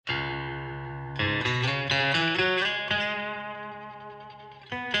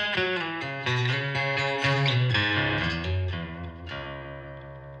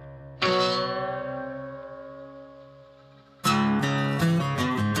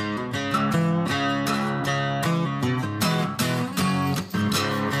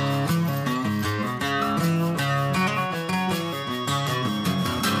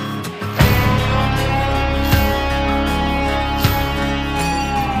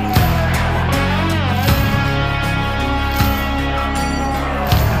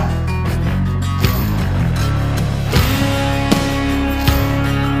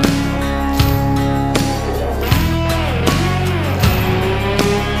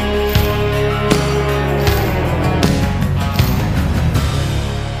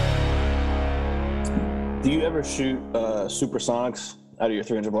shoot supersonics out of your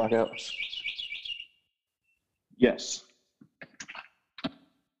 300 blackout? Yes.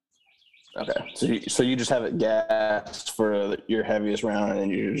 Okay, so you just have it gassed for your heaviest round, and then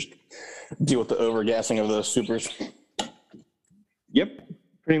you just deal with the overgassing of those supers. Yep.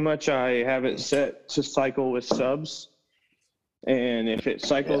 Pretty much I have it set to cycle with subs. And if it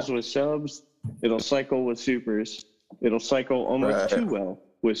cycles with subs, it'll cycle with supers. It'll cycle almost too well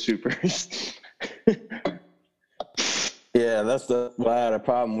with supers. Yeah, that's what I had a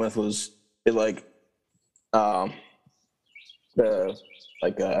problem with was it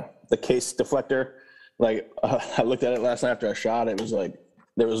the case deflector. I looked at it last night after I shot it. It was like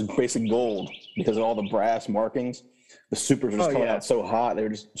there was basic gold because of all the brass markings. The supers were just coming out so hot, they were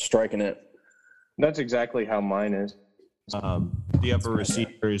just striking it. That's exactly how mine is. The upper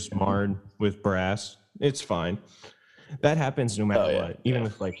receiver is marred with brass. It's fine. That happens no matter what, even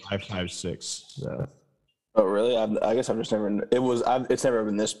with like 5.56. So. Oh really? I guess I've just never. It's never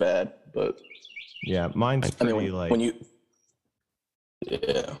been this bad, but yeah, mine's pretty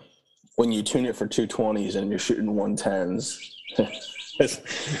when you tune it for 220s and you're shooting 110s.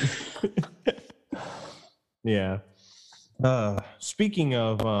 Yeah. Speaking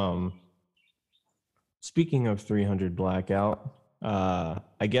of 300 blackout,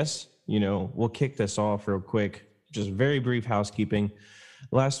 I guess, we'll kick this off real quick. Just very brief housekeeping.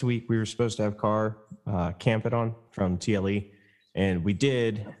 Last week, we were supposed to have Campedon from TLE, and we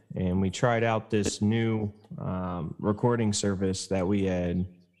did, and we tried out this new recording service that we had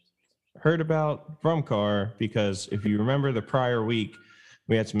heard about from Carr, because if you remember the prior week,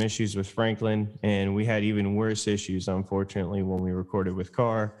 we had some issues with Franklin, and we had even worse issues, unfortunately, when we recorded with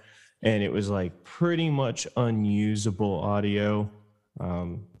Carr, and it was like pretty much unusable audio.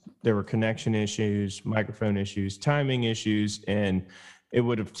 There were connection issues, microphone issues, timing issues, and it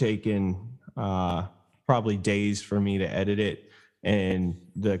would have taken probably days for me to edit it. And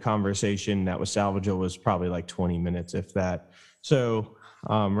the conversation that was salvageable was probably like 20 minutes, if that. So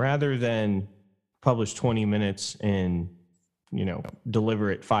rather than publish 20 minutes and, deliver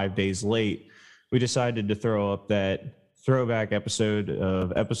it 5 days late, we decided to throw up that throwback episode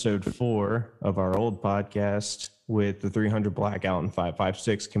of episode 4 of our old podcast with the 300 blackout and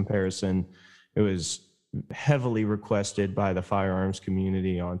 5.56 comparison. It was heavily requested by the firearms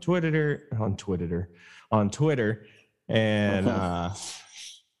community on Twitter, and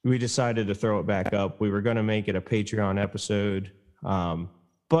we decided to throw it back up. We were going to make it a Patreon episode,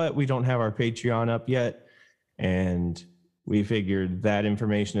 but we don't have our Patreon up yet, and we figured that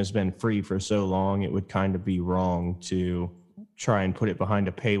information has been free for so long, it would kind of be wrong to try and put it behind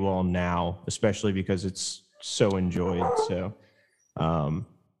a paywall now, especially because it's so enjoyed. So,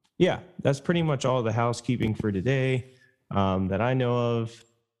 yeah, that's pretty much all the housekeeping for today that I know of.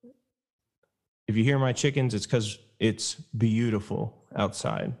 If you hear my chickens, it's because it's beautiful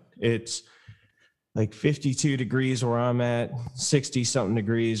outside. It's like 52 degrees where I'm at, 60-something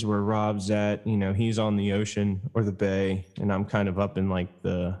degrees where Rob's at. He's on the ocean or the bay, and I'm kind of up in like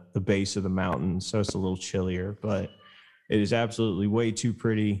the base of the mountains, so it's a little chillier. But it is absolutely way too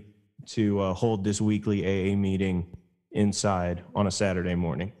pretty to hold this weekly AA meeting inside on a Saturday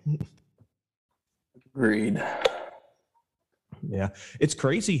morning. Agreed. Yeah, it's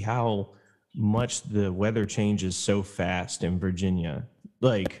crazy how much the weather changes so fast in Virginia,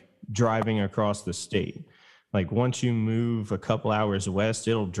 like driving across the state. Like once you move a couple hours west,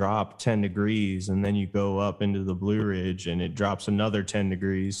 it'll drop 10 degrees, and then you go up into the Blue Ridge and it drops another 10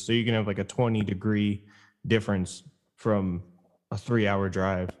 degrees. So you can have like a 20-degree difference from a 3-hour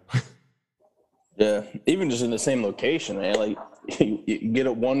drive. Yeah, even just in the same location, man. Like you get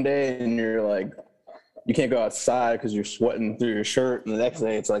it one day and you're like, you can't go outside because you're sweating through your shirt, and the next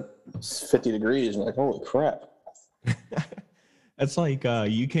day it's like 50 degrees, and you're like, holy crap. That's like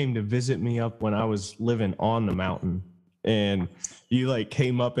you came to visit me up when I was living on the mountain, and you like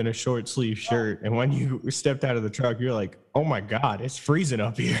came up in a short sleeve shirt, and when you stepped out of the truck, you're like, oh my God, it's freezing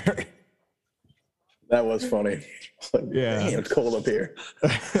up here. That was funny. Like, yeah, damn, it's cold up here.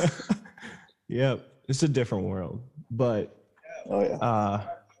 Yep, it's a different world, but oh yeah,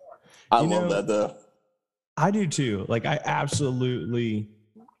 I love that though. I do too. Like I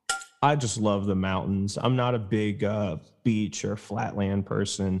just love the mountains. I'm not a big beach or flatland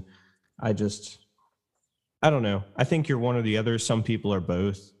person. I don't know. I think you're one or the other. Some people are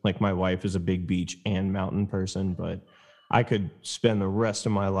both. Like my wife is a big beach and mountain person, but I could spend the rest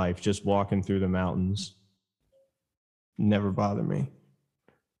of my life just walking through the mountains. Never bother me.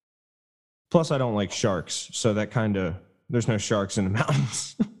 Plus, I don't like sharks, so there's no sharks in the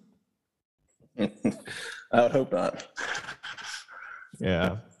mountains. I would hope not.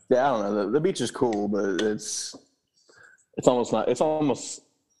 Yeah. Yeah, I don't know. The beach is cool, but it's almost not. It's almost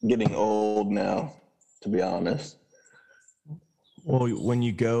getting old now, to be honest. Well, when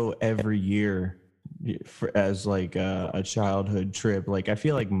you go every year as like a childhood trip, like I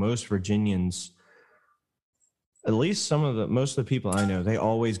feel like most Virginians, at least most of the people I know, they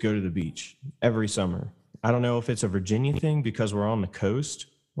always go to the beach every summer. I don't know if it's a Virginia thing because we're on the coast.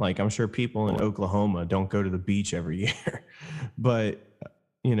 Like I'm sure people in Oklahoma don't go to the beach every year, but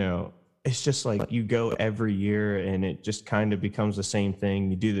you know, it's just like you go every year and it just kind of becomes the same thing.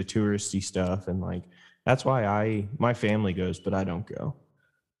 You do the touristy stuff and like that's why my family goes, but I don't go.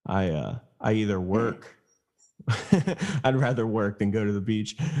 I either work. I'd rather work than go to the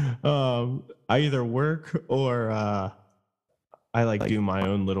beach. I either work or I like do my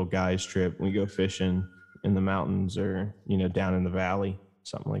own little guys trip. We go fishing in the mountains or down in the valley,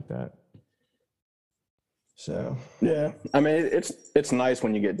 something like that. So yeah, I mean it's nice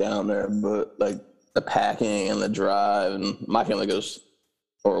when you get down there, but like the packing and the drive, and my family goes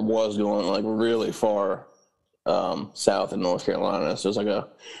or was going like really far south in North Carolina, so it's like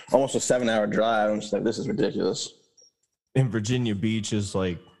almost a 7-hour drive. I'm just like, this is ridiculous. And Virginia Beach is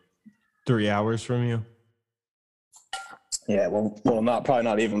like 3 hours from you. Yeah, well, probably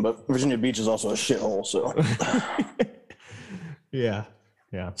not even, but Virginia Beach is also a shithole. So yeah.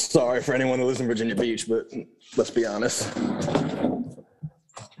 Sorry for anyone who lives in Virginia Beach, but let's be honest.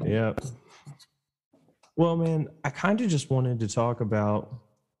 Yeah. Well, man, I kind of just wanted to talk about,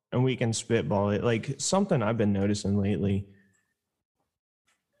 and we can spitball it, like something I've been noticing lately.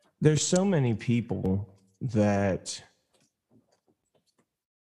 There's so many people that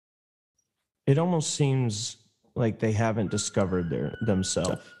it almost seems like they haven't discovered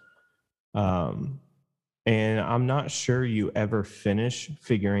themselves. And I'm not sure you ever finish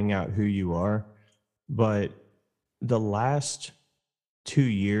figuring out who you are, but the last 2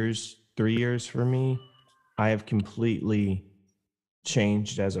 years, 3 years for me, I have completely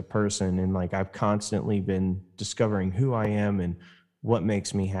changed as a person. And like, I've constantly been discovering who I am and what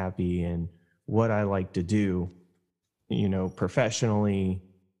makes me happy and what I like to do, professionally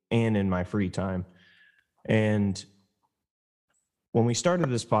and in my free time. And when we started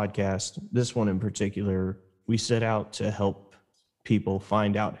this podcast, this one in particular, we set out to help people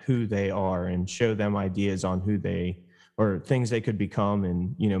find out who they are and show them ideas on or things they could become.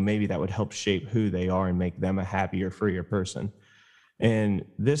 And, maybe that would help shape who they are and make them a happier, freer person. And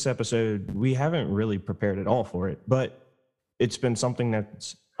this episode, we haven't really prepared at all for it, but it's been something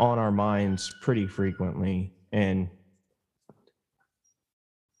that's on our minds pretty frequently. And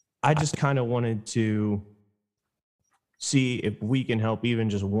I just kind of wanted to see if we can help even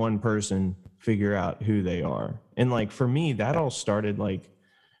just one person figure out who they are. And like, for me, that all started like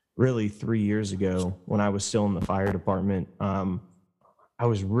really 3 years ago when I was still in the fire department. I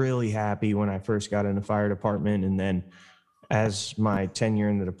was really happy when I first got in the fire department. And then as my tenure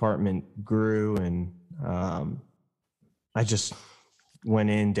in the department grew and I just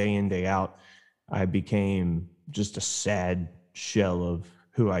went in, day out, I became just a sad shell of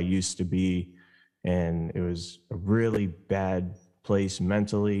who I used to be. And it was a really bad place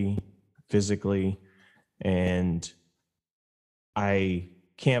mentally, physically. And I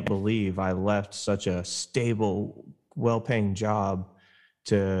can't believe I left such a stable, well-paying job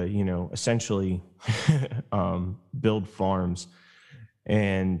to, essentially build farms.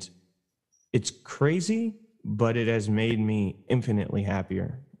 And it's crazy, but it has made me infinitely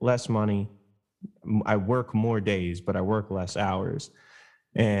happier. Less money. I work more days, but I work less hours.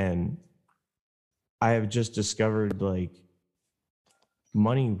 And I have just discovered like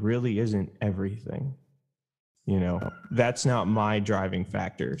money really isn't everything. That's not my driving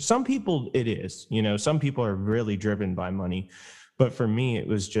factor. Some people it is, some people are really driven by money. But for me, it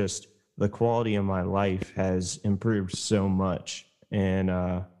was just the quality of my life has improved so much. And,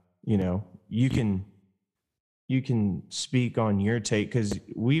 you can speak on your take because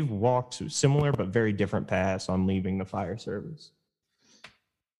we've walked similar but very different paths on leaving the fire service.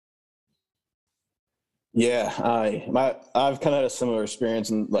 Yeah, I've kind of had a similar experience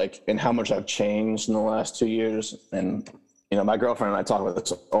in how much I've changed in the last 2 years. And my girlfriend and I talk about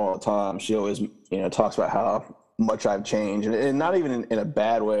this all the time. She always talks about how much I've changed, and not even in a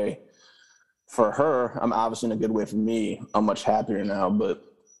bad way for her. I'm obviously in a good way for me. I'm much happier now, but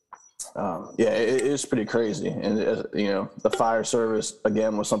it is pretty crazy. And the fire service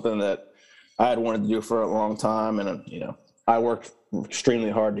again was something that I had wanted to do for a long time, and I worked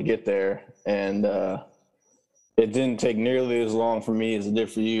extremely hard to get there, and it didn't take nearly as long for me as it did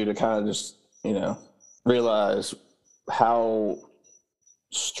for you to kind of just realize how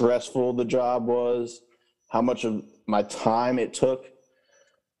stressful the job was, how much of my time it took,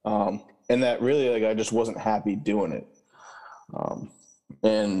 And that really, like, I just wasn't happy doing it.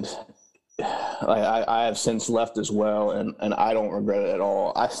 And I have since left as well, and I don't regret it at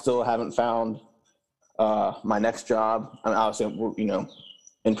all. I still haven't found my next job. I mean, obviously, you know,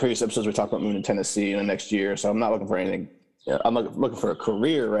 in previous episodes we talked about moving to Tennessee in the next year, so I'm not looking for anything. I'm looking for a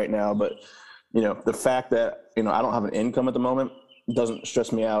career right now, but you know, the fact that, you know, I don't have an income at the moment doesn't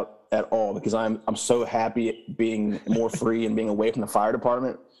stress me out at all, because I'm so happy being more free and being away from the fire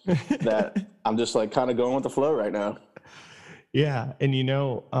department that I'm just like kind of going with the flow right now. Yeah. And, you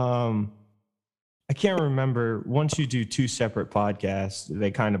know, I can't remember, once you do two separate podcasts,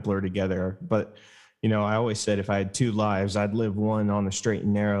 they kind of blur together. But, you know, I always said if I had two lives, I'd live one on the straight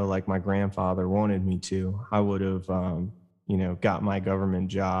and narrow like my grandfather wanted me to. I would have, you know, got my government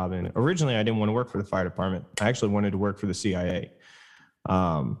job. And originally I didn't want to work for the fire department. I actually wanted to work for the CIA,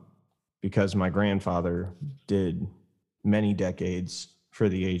 because my grandfather did many decades for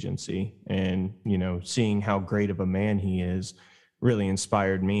the agency. And, you know, seeing how great of a man he is really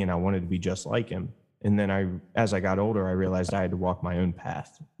inspired me, and I wanted to be just like him. And then as I got older, I realized I had to walk my own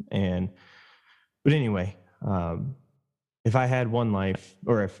path. But anyway, if I had one life,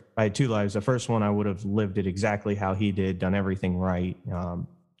 or if I had two lives, the first one I would have lived it exactly how he did, done everything right,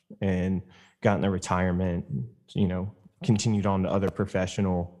 and gotten a retirement, you know, continued on to other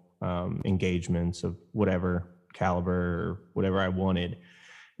professional engagements of whatever caliber or whatever I wanted.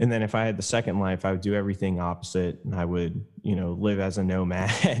 And then if I had the second life, I would do everything opposite, and I would, you know, live as a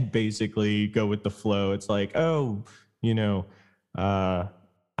nomad, basically go with the flow. It's like, oh, you know,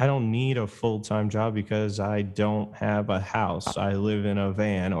 I don't need a full-time job because I don't have a house. I live in a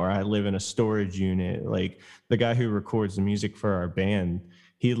van, or I live in a storage unit. Like the guy who records the music for our band,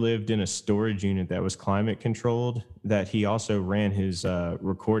 he lived in a storage unit that was climate controlled, that he also ran his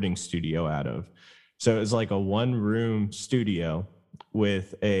recording studio out of. So it was like a one-room studio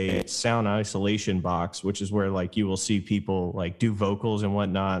with a sound isolation box, which is where like you will see people like do vocals and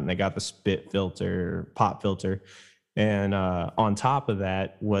whatnot, and they got the spit filter, pop filter. And on top of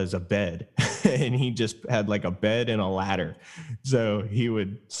that was a bed. And he just had like a bed and a ladder. So he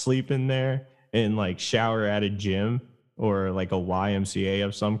would sleep in there and like shower at a gym or like a YMCA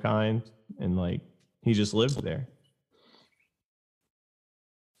of some kind. And like he just lived there.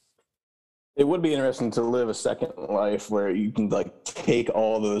 It would be interesting to live a second life where you can like take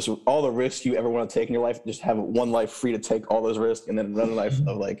all the risks you ever want to take in your life, just have one life free to take all those risks, and then another life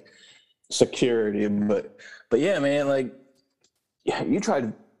of like security. But yeah, man, like, yeah, you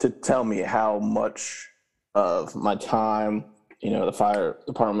tried to tell me how much of my time, you know, the fire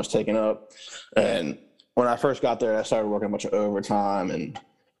department was taking up. And when I first got there, I started working a bunch of overtime, and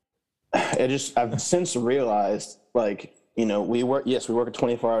I've since realized, like, you know, we work a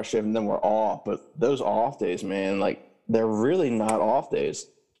 24-hour shift and then we're off, but those off days, man, like, they're really not off days.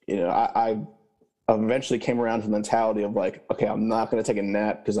 You know, I eventually came around to the mentality of like, okay, I'm not going to take a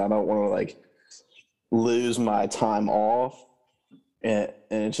nap because I don't want to like lose my time off. And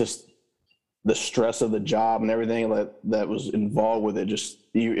it's just the stress of the job and everything that was involved with it. Just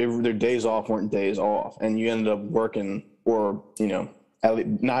their days off weren't days off, and you ended up working, or, you know, at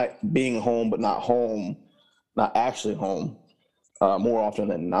least not being home, but not actually home, more often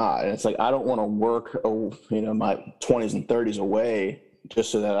than not. And it's like, I don't want to work, you know, my 20s and 30s away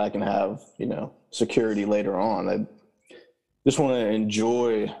just so that I can have, you know, security later on. I just want to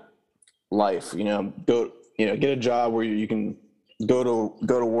enjoy life, you know, get a job where you can go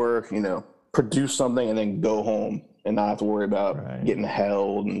to work, you know, produce something, and then go home and not have to worry about getting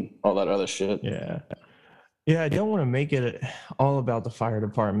held and all that other shit. Yeah. Yeah. I don't want to make it all about the fire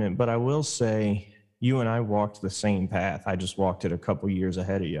department, but I will say you and I walked the same path. I just walked it a couple years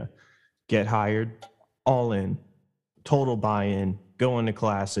ahead of you. Get hired, all in, total buy-in, going to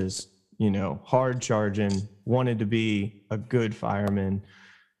classes, you know, hard charging, wanted to be a good fireman,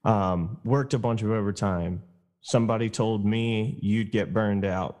 worked a bunch of overtime. Somebody told me you'd get burned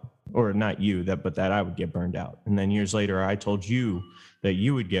out, or not you, but that I would get burned out. And then years later, I told you that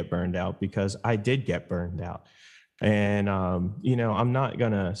you would get burned out, because I did get burned out. And, you know, I'm not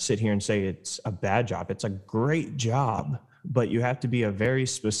going to sit here and say it's a bad job. It's a great job, but you have to be a very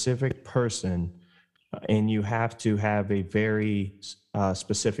specific person, and you have to have a very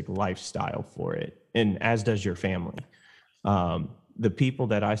specific lifestyle for it. And as does your family. The people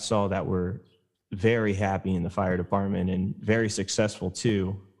that I saw that were very happy in the fire department and very successful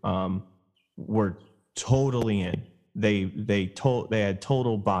too, were totally in. They had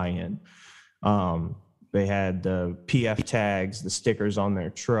total buy-in. They had the PF tags, the stickers on their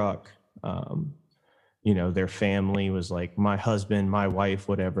truck. You know, their family was like my husband, my wife,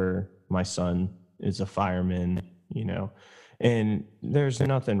 whatever. My son is a fireman, you know, And there's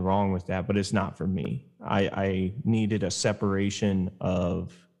nothing wrong with that, but it's not for me. I needed a separation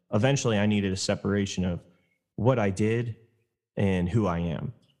of, eventually, I needed a separation of what I did and who I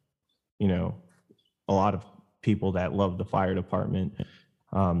am. You know, a lot of people that love the fire department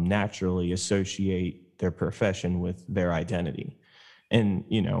naturally associate their profession with their identity. And,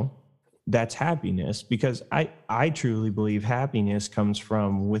 you know, that's happiness, because I truly believe happiness comes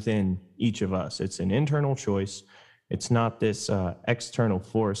from within each of us. It's an internal choice. It's not this external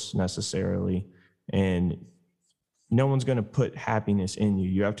force necessarily. And no one's going to put happiness in you.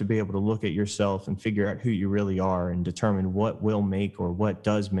 You have to be able to look at yourself and figure out who you really are and determine what will make or what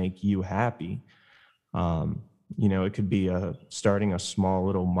does make you happy. You know, it could be starting a small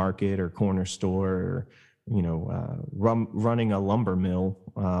little market or corner store, or, you know, running a lumber mill,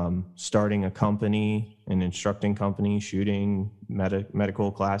 starting a company, an instructing company, shooting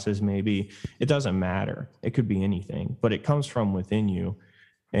medical classes, maybe. It doesn't matter. It could be anything, but it comes from within you.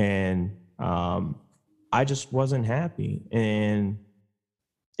 And I just wasn't happy. And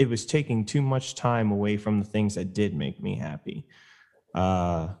it was taking too much time away from the things that did make me happy.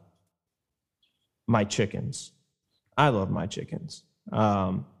 My chickens. I love my chickens.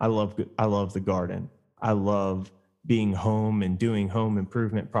 I love the garden. I love being home and doing home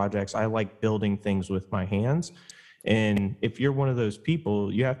improvement projects. I like building things with my hands. And if you're one of those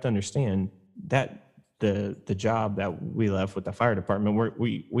people, you have to understand that the job that we left with the fire department,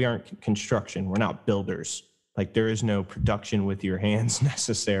 we aren't construction. We're not builders. Like, there is no production with your hands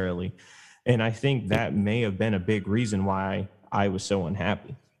necessarily. And I think that may have been a big reason why I was so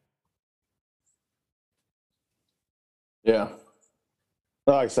unhappy. Yeah.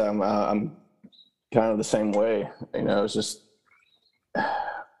 Like I said, I'm kind of the same way. You know, it's just,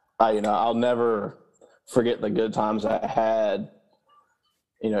 I'll never forget the good times I had,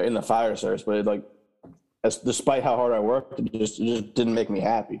 you know, in the fire service. But despite how hard I worked, it just didn't make me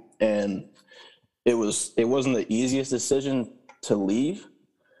happy. And it wasn't the easiest decision to leave,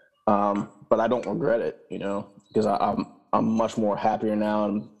 but I don't regret it, you know, because I'm much more happier now,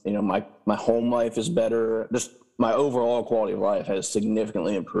 and, you know, my home life is better. Just my overall quality of life has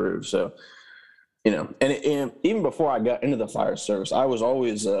significantly improved. So, you know, and even before I got into the fire service, I was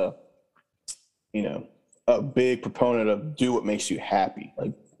always a big proponent of do what makes you happy.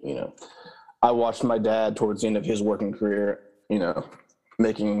 Like, you know, I watched my dad towards the end of his working career, you know,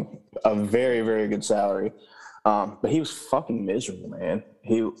 making a very, very good salary. But he was fucking miserable, man.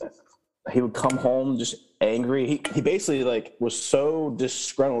 He would come home just angry. He basically was so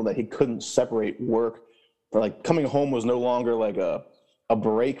disgruntled that he couldn't separate work. Coming home was no longer like a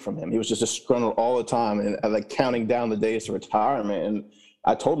break from him. He was just disgruntled all the time, and counting down the days to retirement. And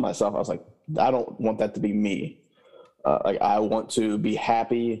I told myself, I was like, I don't want that to be me. I want to be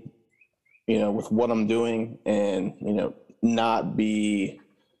happy, you know, with what I'm doing, and, you know, not be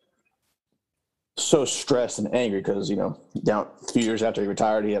so stressed and angry because, you know, down a few years after he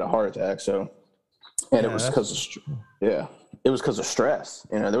retired, he had a heart attack. So, and it was because of stress.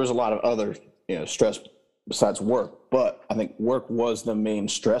 You know, there was a lot of other, you know, stress besides work, but I think work was the main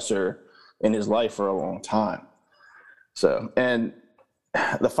stressor in his life for a long time. So, and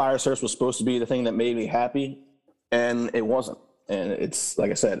the fire service was supposed to be the thing that made me happy, and it wasn't. And it's,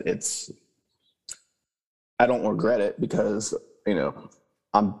 like I said, I don't regret it because, you know,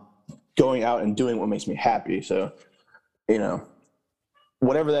 I'm going out and doing what makes me happy. So, you know,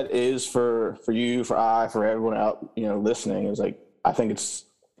 whatever that is for you, for everyone out, you know, listening, is I think it's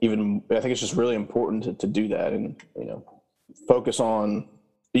just really important to do that, and, you know,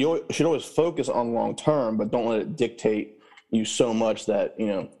 you should always focus on long term, but don't let it dictate you so much that, you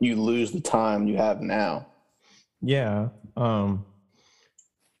know, you lose the time you have now. Yeah.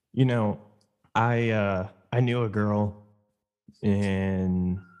 You know, I knew a girl,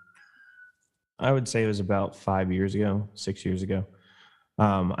 and I would say it was about 5 years ago, 6 years ago.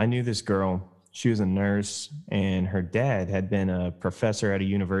 I knew this girl. She was a nurse, and her dad had been a professor at a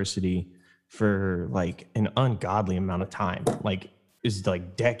university for an ungodly amount of time,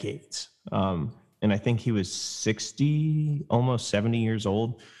 decades. And I think he was 60, almost 70 years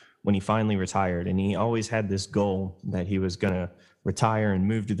old when he finally retired. And he always had this goal that he was going to retire and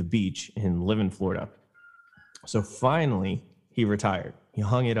move to the beach and live in Florida. So finally, he retired. He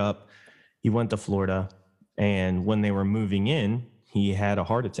hung it up. He went to Florida. And when they were moving in, he had a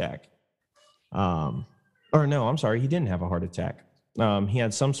heart attack. Or no, I'm sorry, he didn't have a heart attack. He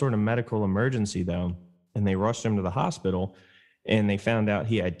had some sort of medical emergency, though, and they rushed him to the hospital, and they found out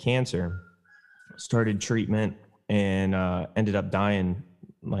he had cancer, started treatment, and ended up dying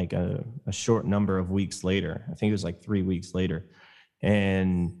a short number of weeks later. I think it was 3 weeks later.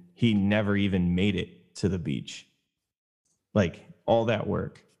 And he never even made it to the beach. like all that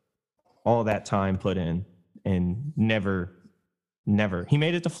work, all that time put in, and never, he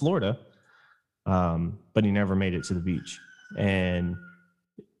made it to Florida, but he never made it to the beach. And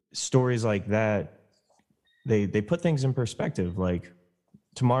stories like that, they put things in perspective. Like,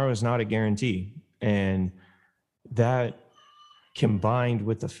 tomorrow is not a guarantee. And that, combined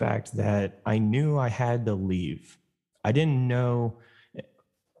with the fact that I knew I had to leave. I knew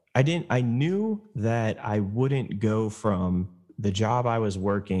that I wouldn't go from the job I was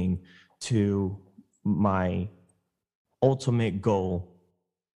working to my ultimate goal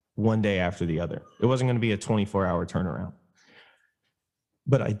one day after the other. It wasn't going to be a 24-hour turnaround.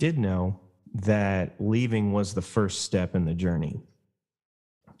 But I did know that leaving was the first step in the journey.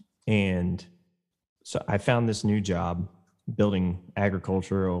 And so I found this new job building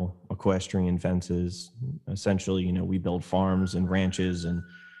agricultural equestrian fences. Essentially, we build farms and ranches and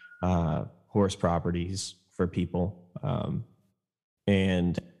horse properties for people.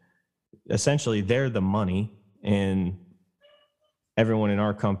 And essentially, they're the money, and everyone in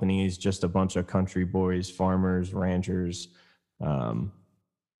our company is just a bunch of country boys, farmers, ranchers, and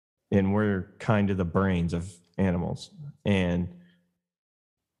we're kind of the brains of animals. And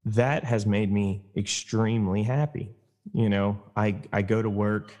that has made me extremely happy. I go to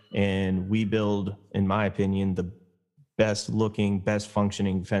work and we build, in my opinion, the best looking, best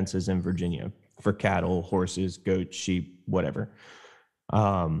functioning fences in Virginia for cattle, horses, goats, sheep, whatever.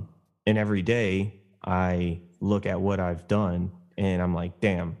 And every day I look at what I've done and I'm like,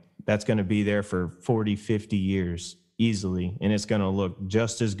 damn, that's going to be there for 40, 50 years easily. And it's going to look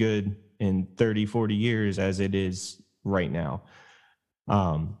just as good in 30, 40 years as it is right now.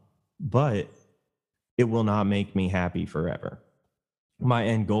 But it will not make me happy forever. My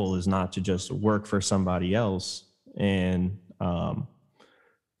end goal is not to just work for somebody else and,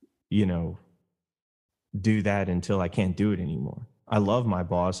 do that until I can't do it anymore. I love my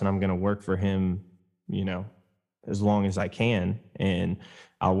boss and I'm going to work for him, as long as I can, and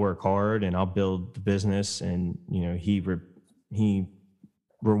I'll work hard and I'll build the business, and, he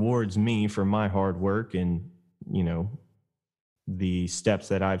rewards me for my hard work and, the steps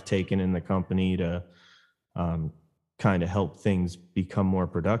that I've taken in the company to kind of help things become more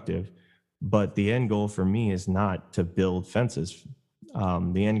productive. But the end goal for me is not to build fences.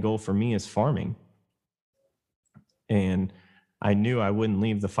 The end goal for me is farming. And I knew I wouldn't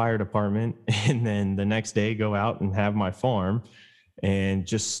leave the fire department and then the next day go out and have my farm and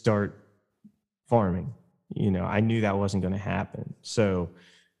just start farming. I knew that wasn't going to happen. So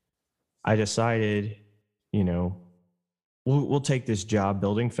I decided, we'll take this job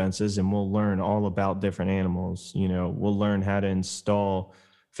building fences and we'll learn all about different animals. We'll learn how to install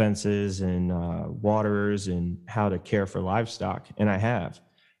fences and waterers and how to care for livestock. And I have.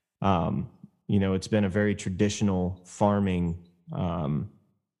 It's been a very traditional farming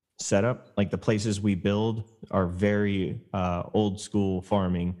setup. Like, the places we build are very old school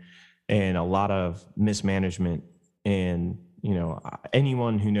farming and a lot of mismanagement. And,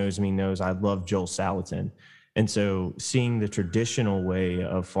 anyone who knows me knows I love Joel Salatin. And so seeing the traditional way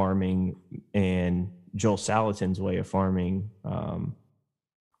of farming and Joel Salatin's way of farming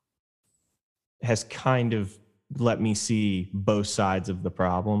has kind of let me see both sides of the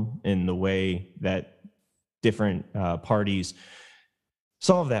problem in the way that different parties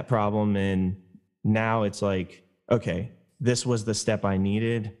solve that problem. And now it's like, okay, this was the step I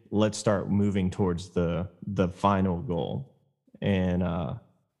needed. Let's start moving towards the final goal. And,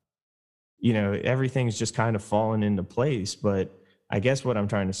 everything's just kind of fallen into place. But I guess what I'm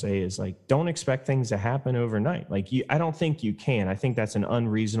trying to say is, like, don't expect things to happen overnight. Like, I don't think you can. I think that's an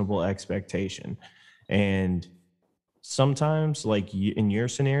unreasonable expectation. And sometimes, like in your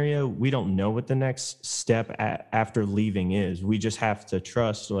scenario, we don't know what the next step after leaving is. We just have to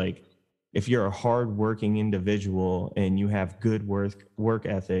trust, like, if you're a hardworking individual and you have good work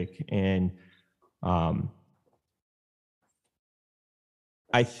ethic, and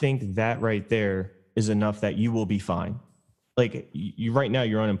I think that right there is enough that you will be fine. Like, you right now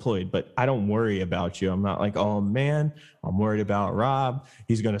you're unemployed, but I don't worry about you. I'm not like, oh man, I'm worried about Rob.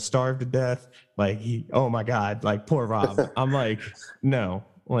 He's going to starve to death. Like, oh my God, like, poor Rob. I'm like, no,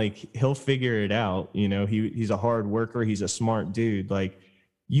 like, he'll figure it out. He's a hard worker. He's a smart dude. Like,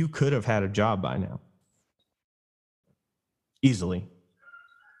 you could have had a job by now. Easily.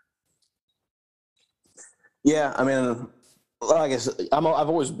 Yeah. I mean, like I said, I've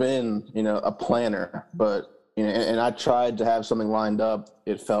always been, a planner, but, and I tried to have something lined up.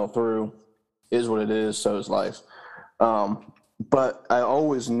 It fell through. Is what it is. So is life. But I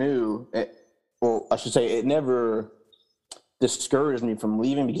always knew it never discouraged me from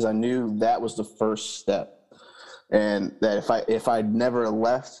leaving, because I knew that was the first step. and that if I'd never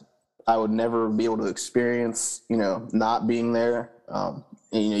left, I would never be able to experience, not being there. And,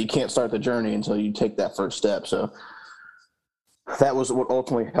 you can't start the journey until you take that first step. So that was what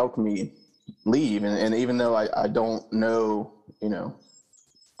ultimately helped me leave. And even though I don't know,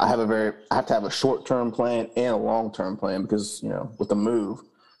 I have to have a short-term plan and a long-term plan because, with the move.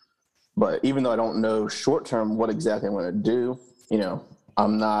 But even though I don't know short-term what exactly I'm going to do,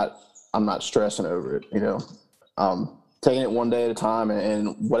 I'm not stressing over it, taking it one day at a time,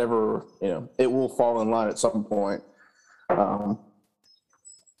 and whatever, it will fall in line at some point.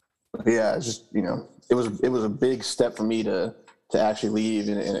 Yeah, it's just, it was a big step for me to actually leave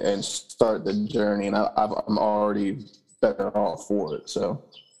and start the journey. And I'm already better off for it. So.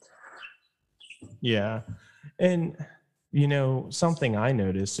 Yeah. And, something I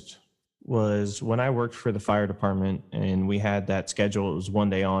noticed was when I worked for the fire department and we had that schedule, it was 1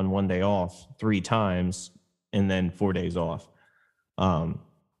 day on, 1 day off, 3 times, and then 4 days off.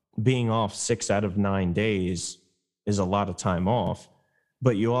 Being off 6 out of 9 days is a lot of time off,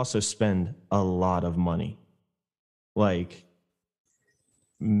 but you also spend a lot of money. Like,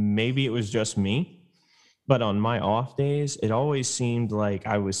 maybe it was just me, but on my off days, it always seemed like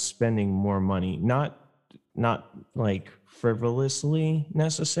I was spending more money, not like frivolously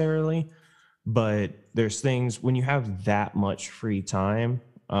necessarily, but there's things when you have that much free time,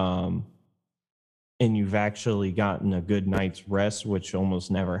 and you've actually gotten a good night's rest, which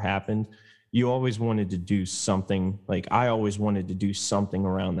almost never happened. You always wanted to do something. Like, I always wanted to do something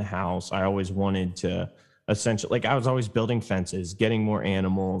around the house. I always wanted to essentially, like, I was always building fences, getting more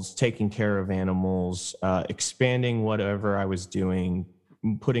animals, taking care of animals, expanding whatever I was doing,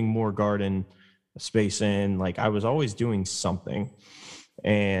 putting more garden space in. Like, I was always doing something.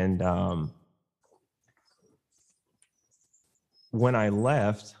 And when I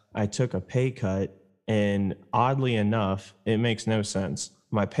left, I took a pay cut, and oddly enough, it makes no sense.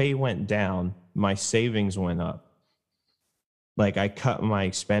 My pay went down, my savings went up. Like, I cut my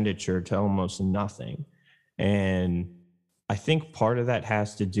expenditure to almost nothing. And I think part of that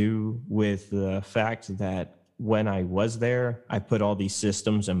has to do with the fact that when I was there, I put all these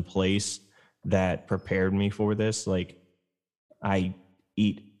systems in place that prepared me for this. Like, I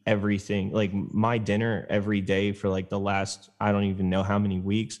eat everything, like my dinner every day for like the last, I don't even know how many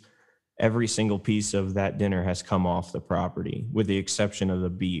weeks. Every single piece of that dinner has come off the property, with the exception of the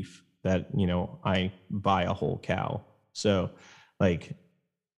beef that, I buy a whole cow. So, like,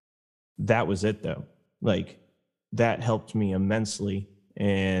 that was it though. Like, that helped me immensely.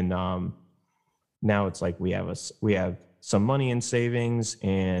 And now it's like we have some money in savings,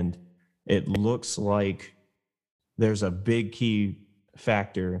 and it looks like there's a big key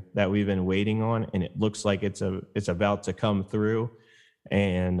factor that we've been waiting on, and it looks like it's about to come through.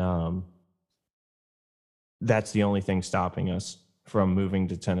 And that's the only thing stopping us from moving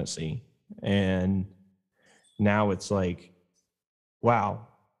to Tennessee. And now it's like, wow,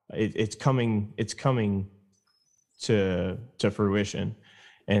 it's coming to fruition.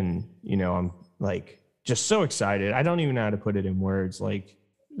 And, I'm like just so excited. I don't even know how to put it in words. Like,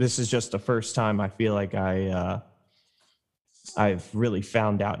 this is just the first time I feel like I've really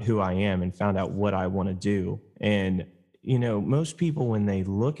found out who I am and found out what I want to do. And, most people, when they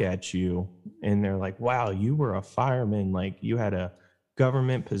look at you and they're like, wow, you were a fireman, like you had a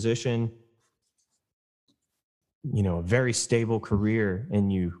government position, a very stable career,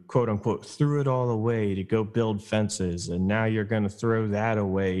 and you quote unquote threw it all away to go build fences, and now you're going to throw that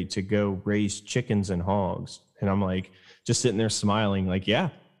away to go raise chickens and hogs. And I'm like, just sitting there smiling, like, yeah,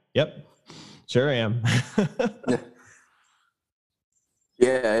 yep, sure I am.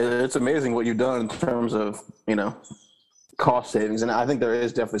 Yeah, it's amazing what you've done in terms of, cost savings. And I think there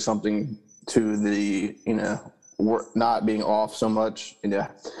is definitely something to the, work not being off so much.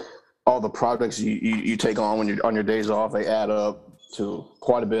 All the projects you take on when you're on your days off, they add up to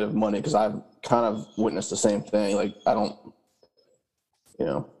quite a bit of money, because I've kind of witnessed the same thing. Like, I don't,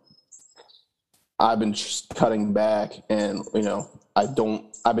 I've been just cutting back, and, I've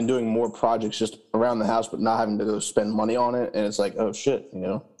been doing more projects just around the house, but not having to go spend money on it. And it's like, oh shit,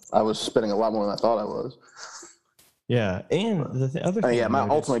 I was spending a lot more than I thought I was. Yeah. And the other thing, my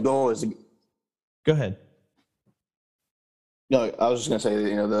ultimate goal is to, go ahead. No, I was just gonna say,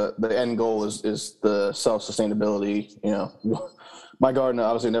 the end goal is the self-sustainability. My garden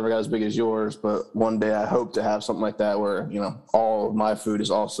obviously never got as big as yours, but one day I hope to have something like that where, all of my food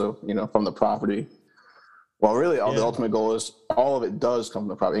is also, from the property. Well, really, the ultimate goal is all of it does come from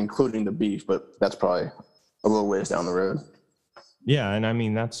the property, including the beef, but that's probably a little ways down the road. Yeah, and I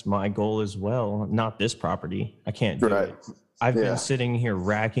mean, that's my goal as well. Not this property. I can't do it. I've Yeah. been sitting here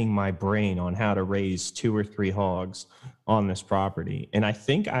racking my brain on how to raise 2 or 3 hogs on this property, and I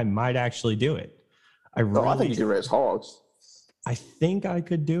think I might actually do it. I Oh, I think you really, could raise hogs. I think I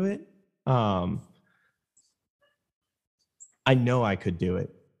could do it. I know I could do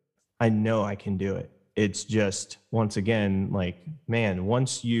it. I know I can do it. It's just, once again, like, man,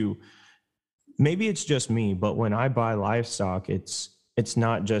 maybe it's just me, but when I buy livestock, it's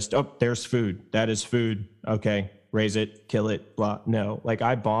not just, oh, there's food. That is food. Okay, raise it, kill it, blah. No, like,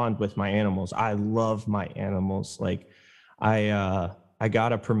 I bond with my animals. I love my animals. Like, I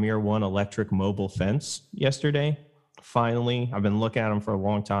got a Premier One electric mobile fence yesterday. Finally, I've been looking at them for a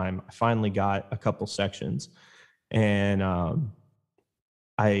long time. I finally got a couple sections, and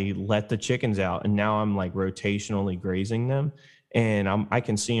I let the chickens out, and now I'm like rotationally grazing them, and I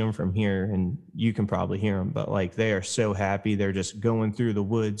can see them from here, and you can probably hear them, but like, they are so happy. They're just going through the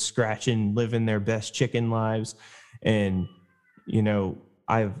woods, scratching, living their best chicken lives. And you know,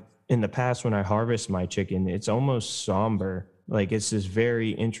 I've in the past, when I harvest my chicken, it's almost somber. Like, it's this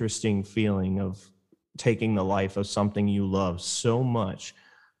very interesting feeling of taking the life of something you love so much.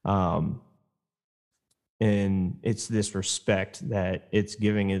 Um, and it's this respect that it's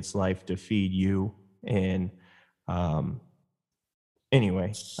giving its life to feed you. And um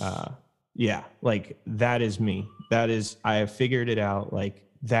anyway, yeah, like, that is me. I have figured it out. Like,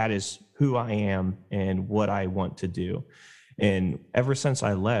 that is who I am and what I want to do. And ever since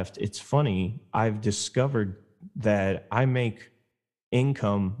I left, it's funny, I've discovered that I make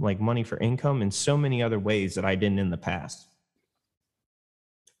income, like money for income, in so many other ways that I didn't in the past.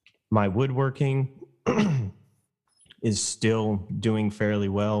 My woodworking is still doing fairly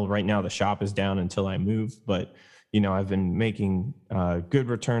well. Right now, the shop is down until I move, but I've been making good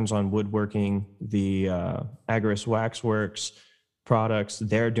returns on woodworking. The Agris Waxworks products,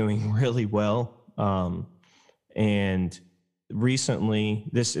 they're doing really well. And recently,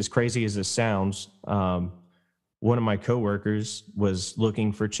 this, as crazy as this sounds, one of my coworkers was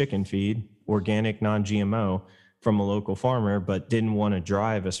looking for chicken feed, organic, non-GMO, from a local farmer, but didn't want to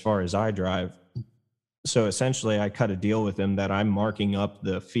drive as far as I drive. So essentially, I cut a deal with him that I'm marking up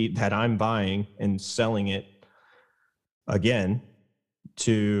the feed that I'm buying and selling it again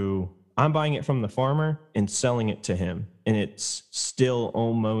I'm buying it from the farmer and selling it to him. And it's still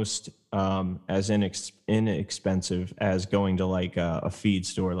almost as inexpensive as going to like a feed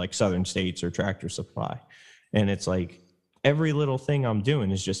store like Southern States or Tractor Supply. And it's like, every little thing I'm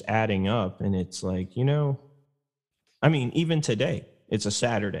doing is just adding up. And it's like, I mean, even today, it's a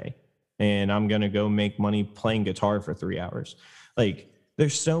Saturday, and I'm going to go make money playing guitar for 3 hours. Like,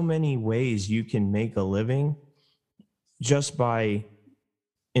 there's so many ways you can make a living just by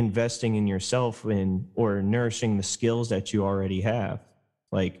investing in yourself or nourishing the skills that you already have.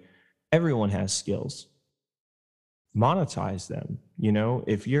 Like, everyone has skills. Monetize them.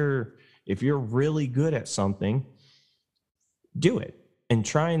 If you're really good at something, do it and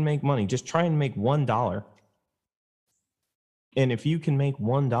try and make money. Just try and make $1. And if you can make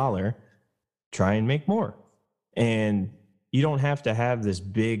 $1, try and make more. And you don't have to have this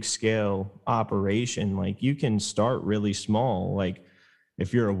big scale operation. Like, you can start really small. Like,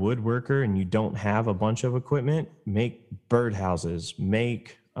 if you're a woodworker and you don't have a bunch of equipment, make birdhouses,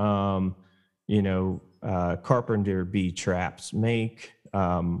 make, carpenter bee traps, make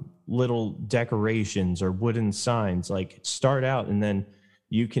little decorations or wooden signs. Like, start out, and then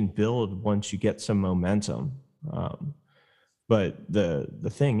you can build once you get some momentum. But the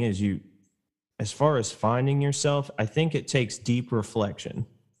thing is, as far as finding yourself, I think it takes deep reflection.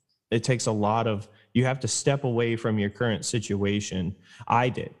 It takes a lot of, you have to step away from your current situation. I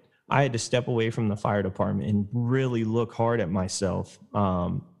did. I had to step away from the fire department and really look hard at myself,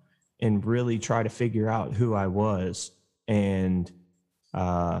 and really try to figure out who I was. And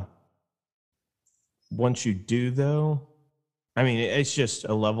once you do, though, I mean, it's just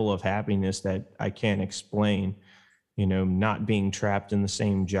a level of happiness that I can't explain. Not being trapped in the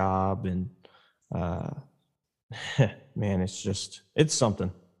same job, and man, it's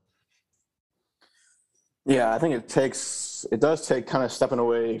something. Yeah, I think it does take kind of stepping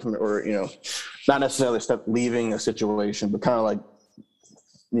away from, or, not necessarily leaving a situation, but kind of like,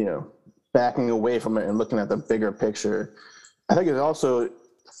 backing away from it and looking at the bigger picture. I think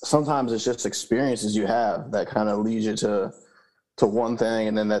sometimes it's just experiences you have that kind of lead you to one thing.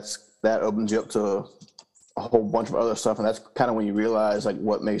 And then that opens you up to a whole bunch of other stuff. And that's kind of when you realize like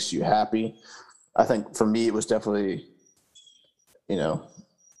what makes you happy. I think for me, it was definitely, it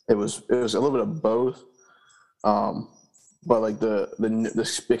was a little bit of both. But like the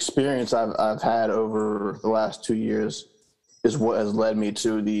experience I've had over the last 2 years is what has led me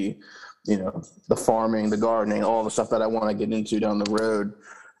to the the farming, the gardening, all the stuff that I want to get into down the road.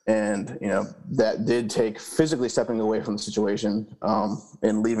 And, that did take physically stepping away from the situation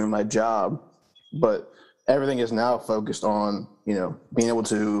and leaving my job. But everything is now focused on, being able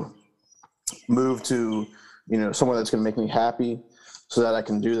to move to, somewhere that's going to make me happy so that I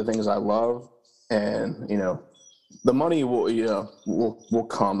can do the things I love. And, the money will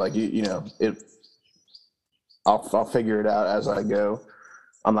come. Like, I'll figure it out as I go.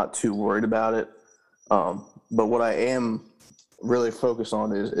 I'm not too worried about it. But what I am really focused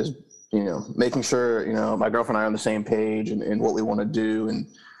on is making sure, my girlfriend and I are on the same page and what we want to do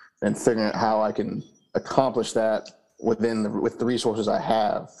and figuring out how I can accomplish that with the resources I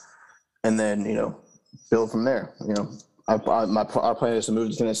have. And then, build from there. Our plan is to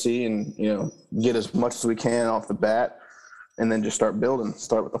move to Tennessee and, get as much as we can off the bat and then just start building,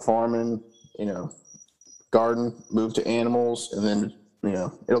 start with the farming, garden, move to animals. And then,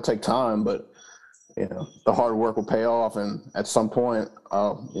 it'll take time, but, the hard work will pay off. And at some point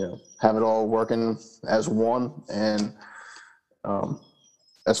I'll, have it all working as one. And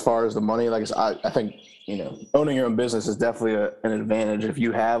as far as the money, like I think, owning your own business is definitely an advantage. If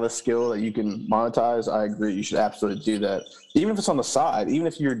you have a skill that you can monetize, I agree. You should absolutely do that. Even if it's on the side, even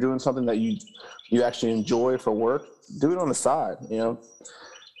if you're doing something that you actually enjoy for work, do it on the side.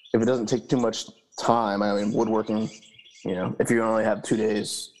 If it doesn't take too much time, I mean, woodworking, if you only have 2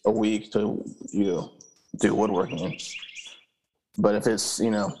 days a week to, do woodworking. But if it's,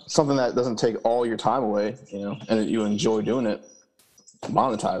 something that doesn't take all your time away, and you enjoy doing it,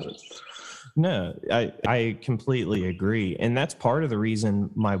 monetize it. No, I completely agree. And that's part of the reason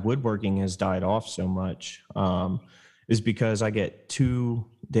my woodworking has died off so much, is because I get 2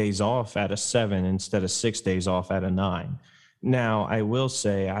 days off out of 7 instead of 6 days off out of 9. Now, I will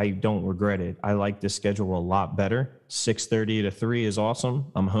say I don't regret it. I like this schedule a lot better. 6:30 to 3 is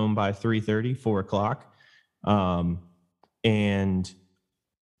awesome. I'm home by 3:30, 4 o'clock. And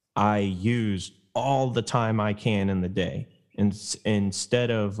I use all the time I can in the day. And instead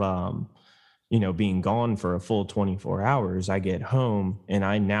of, being gone for a full 24 hours, I get home and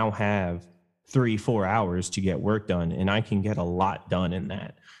I now have 3-4 hours to get work done, and I can get a lot done in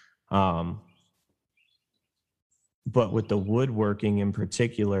that. But with the woodworking in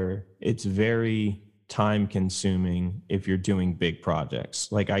particular, it's very time consuming if you're doing big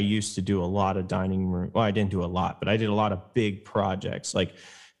projects. Like I used to do a lot of dining room. Well, I didn't do a lot, but I did a lot of big projects like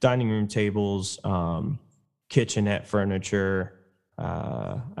dining room tables, kitchenette furniture.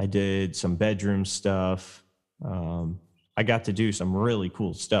 I did some bedroom stuff. I got to do some really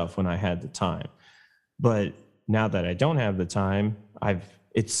cool stuff when I had the time. But now that I don't have the time,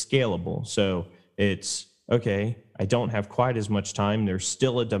 it's scalable. So it's okay. I don't have quite as much time. There's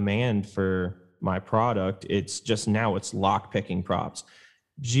still a demand for my product. It's just now it's lock picking props.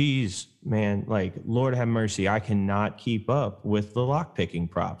 Geez, man, like Lord have mercy. I cannot keep up with the lock picking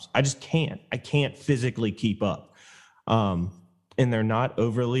props. I just can't. I can't physically keep up. And they're not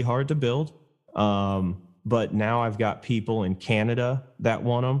overly hard to build. But now I've got people in Canada that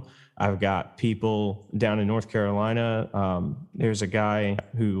want them. I've got people down in North Carolina. There's a guy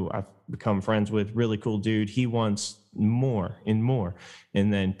who I've become friends with, really cool dude. He wants more and more.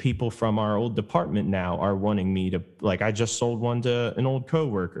 And then people from our old department now are wanting me to, like, I just sold one to an old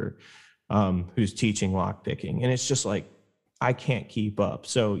coworker who's teaching lockpicking. And it's just like, I can't keep up.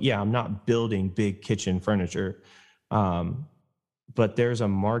 So yeah, I'm not building big kitchen furniture. But there's a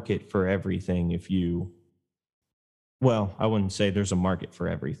market for everything well, I wouldn't say there's a market for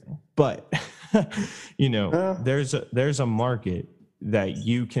everything, but there's a market that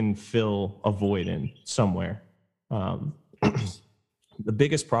you can fill a void in somewhere. The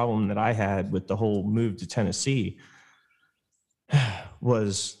biggest problem that I had with the whole move to Tennessee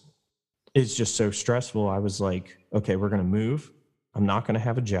it's just so stressful. I was like, okay, we're going to move. I'm not going to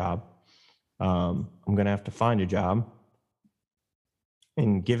have a job. I'm going to have to find a job.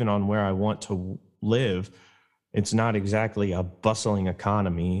 And given on where I want to live, it's not exactly a bustling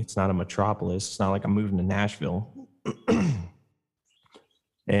economy. It's not a metropolis. It's not like I'm moving to Nashville.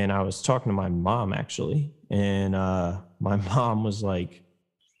 And I was talking to my mom, actually. And my mom was like,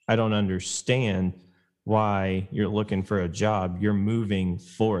 I don't understand why you're looking for a job. You're moving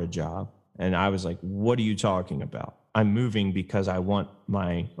for a job. And I was like, what are you talking about? I'm moving because I want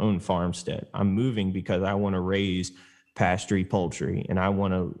my own farmstead. I'm moving because I want to raise pasture poultry, and I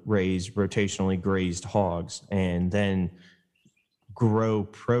want to raise rotationally grazed hogs and then grow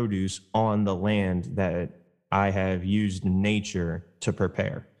produce on the land that I have used nature to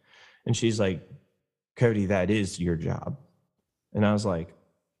prepare. And she's like, Cody, that is your job. And I was like,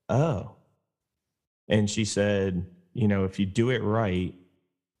 oh. And she said, if you do it right,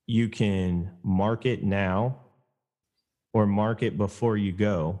 you can market now or market before you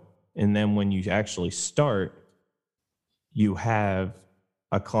go. And then when you actually start, you have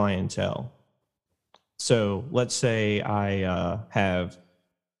a clientele. So let's say I have,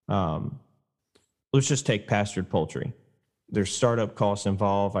 let's just take pastured poultry. There's startup costs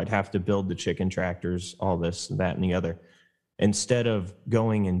involved. I'd have to build the chicken tractors, all this, that, and the other. Instead of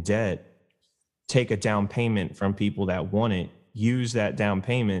going in debt, take a down payment from people that want it, use that down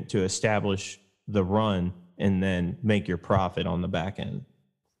payment to establish the run, and then make your profit on the back end.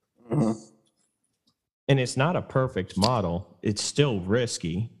 Mm-hmm. And it's not a perfect model. It's still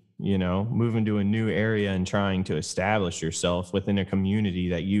risky, you know, moving to a new area and trying to establish yourself within a community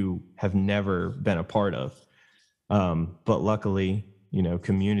that you have never been a part of. But luckily, you know,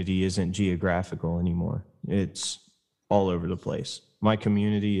 community isn't geographical anymore. It's all over the place. My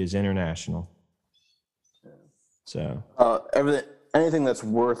community is international. So anything that's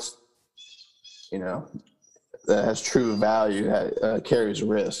worth, you know, that has true value carries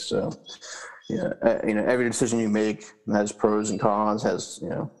risk. So, every decision you make has pros and cons, has, you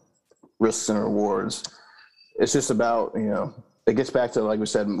know, risks and rewards. It's just about, you know, it gets back to, like we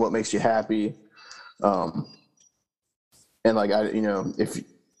said, what makes you happy. And like, if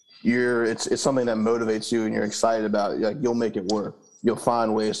it's something that motivates you and you're excited about it, like, you'll make it work. You'll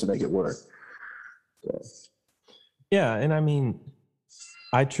find ways to make it work. So. Yeah. And I mean,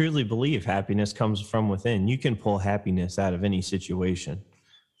 I truly believe happiness comes from within. You can pull happiness out of any situation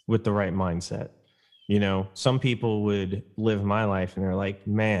with the right mindset. You know, some people would live my life and they're like,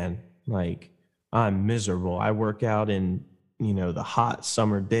 man, like, I'm miserable. I work out in, you know, the hot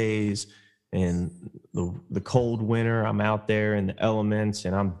summer days and the cold winter. I'm out there in the elements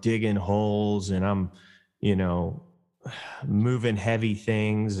and I'm digging holes and I'm, you know, moving heavy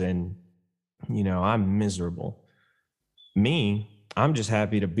things and, you know, I'm miserable. Me, I'm just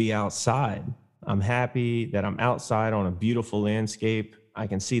happy to be outside. I'm happy that I'm outside on a beautiful landscape. I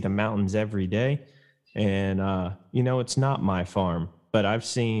can see the mountains every day. And, you know, it's not my farm, but I've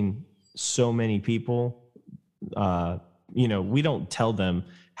seen so many people, you know, we don't tell them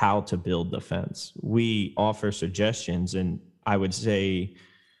how to build the fence. We offer suggestions, and I would say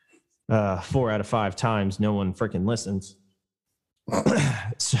 4 out of 5 times, no one freaking listens.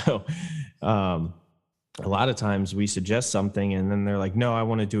 So, a lot of times we suggest something and then they're like, no, I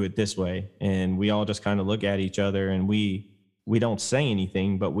want to do it this way. And we all just kind of look at each other and we don't say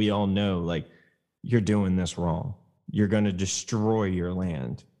anything, but we all know, like, you're doing this wrong. You're going to destroy your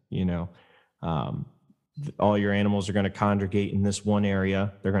land. You know, all your animals are going to congregate in this one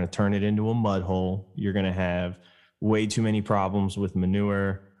area. They're going to turn it into a mud hole. You're going to have way too many problems with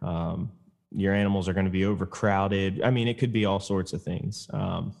manure. Your animals are going to be overcrowded. I mean, it could be all sorts of things.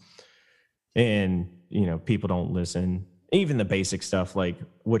 And, you know, people don't listen. Even the basic stuff, like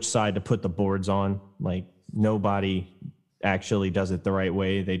which side to put the boards on, like nobody actually does it the right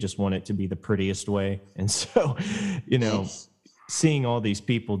way. They just want it to be the prettiest way. And so, you know, seeing all these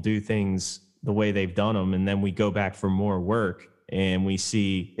people do things the way they've done them, and then we go back for more work and we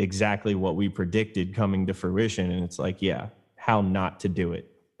see exactly what we predicted coming to fruition. And it's like, yeah, how not to do it.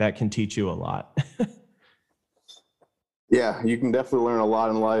 That can teach you a lot. Yeah, you can definitely learn a lot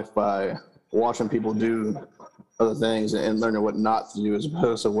in life by watching people do other things and learning what not to do as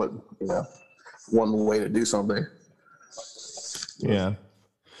opposed to what, you know, one way to do something. Yeah.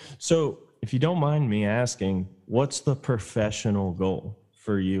 So if you don't mind me asking, what's the professional goal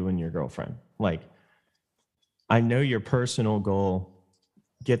for you and your girlfriend? Like, I know your personal goal,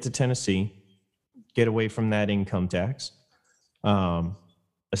 get to Tennessee, get away from that income tax,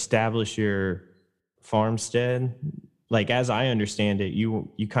 establish your farmstead. Like, as I understand it,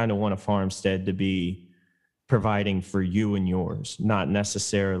 you kind of want a farmstead to be providing for you and yours, not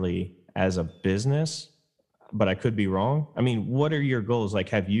necessarily as a business, but I could be wrong. I mean, what are your goals? Like,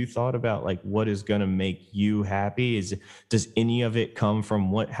 have you thought about like what is going to make you happy? Does any of it come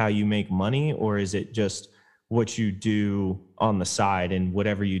from how you make money, or is it just what you do on the side, and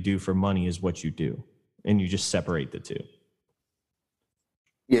whatever you do for money is what you do, and you just separate the two?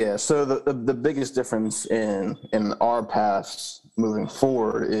 Yeah, so the biggest difference in our paths moving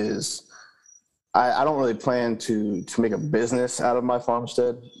forward is I don't really plan to make a business out of my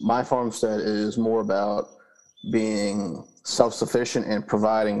farmstead. My farmstead is more about being self-sufficient and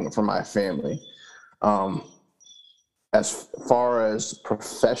providing for my family. As far as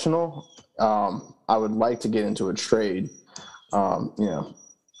professional, I would like to get into a trade, you know,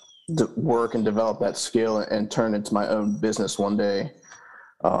 work and develop that skill and turn it into my own business one day.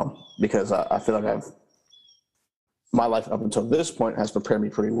 Because I feel like my life up until this point has prepared me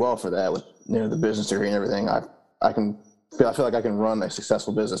pretty well for that with, you know, the business degree and everything. I can I feel like I can run a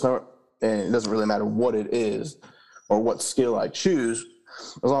successful business. And it doesn't really matter what it is or what skill I choose,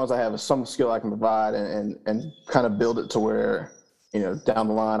 as long as I have some skill I can provide and kind of build it to where, down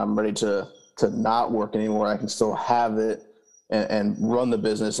the line, I'm ready to not work anymore. I can still have it and run the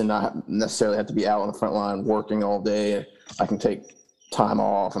business and not necessarily have to be out on the front line working all day. I can take time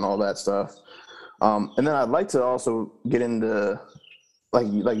off and all that stuff. And then I'd like to also get into like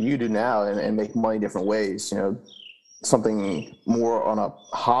you do now and make money different ways, something more on a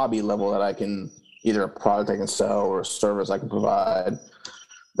hobby level that I can either a product I can sell or a service I can provide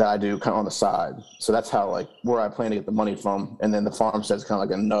that I do kind of on the side. So that's how where I plan to get the money from. And then the farmstead's kind of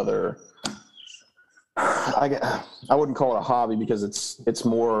like another, I wouldn't call it a hobby because it's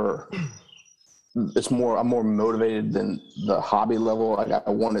more, I'm more motivated than the hobby level. I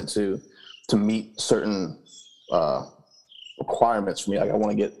wanted to meet certain requirements for me. I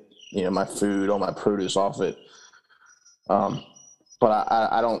want to get, my food, all my produce off it. But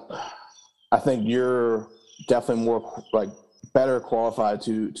I think you're definitely more better qualified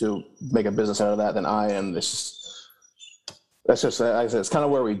to make a business out of that than I am. That's just, like I said, it's kind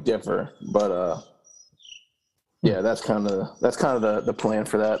of where we differ, but, yeah, that's kind of the plan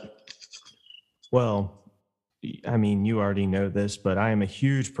for that. Well, I mean, you already know this, but I am a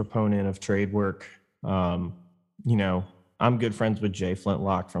huge proponent of trade work. I'm good friends with Jay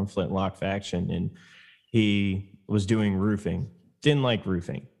Flintlock from Flintlock Faction, and he was doing roofing. Didn't like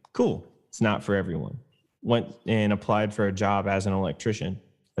roofing. Cool. It's not for everyone. Went and applied for a job as an electrician.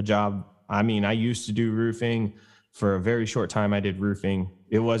 I used to do roofing. For a very short time, I did roofing.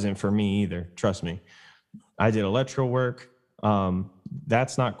 It wasn't for me either. Trust me. I did electrical work.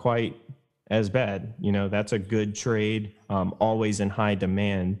 That's not quite as bad. That's a good trade, always in high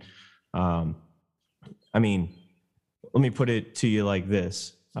demand. Let me put it to you like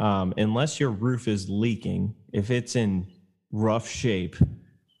this. Unless your roof is leaking, if it's in rough shape,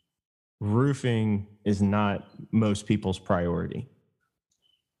 roofing is not most people's priority.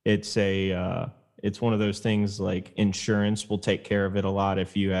 It's one of those things like insurance will take care of it a lot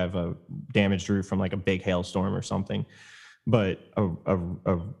if you have a damaged roof from like a big hailstorm or something. But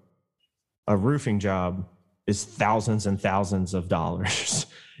a roofing job is thousands and thousands of dollars,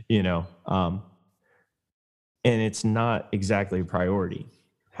 and it's not exactly a priority.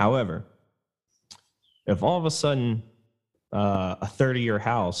 However, if all of a sudden a 30-year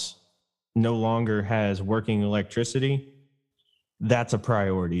house no longer has working electricity, that's a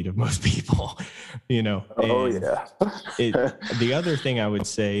priority to most people, Oh, yeah. The other thing I would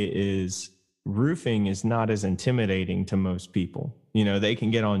say is roofing is not as intimidating to most people. They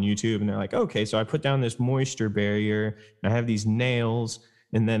can get on YouTube and they're like, okay, so I put down this moisture barrier and I have these nails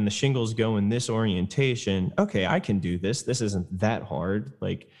and then the shingles go in this orientation. Okay, I can do this. This isn't that hard.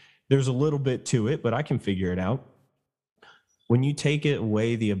 There's a little bit to it, but I can figure it out. When you take it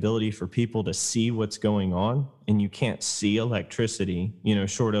away the ability for people to see what's going on and you can't see electricity,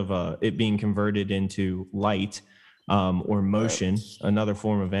 short of it being converted into light or motion, another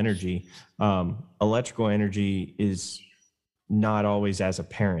form of energy, electrical energy is not always as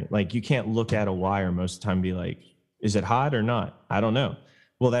apparent. You can't look at a wire most of the time and be like, is it hot or not? I don't know.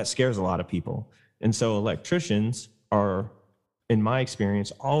 Well, that scares a lot of people. And so electricians are, in my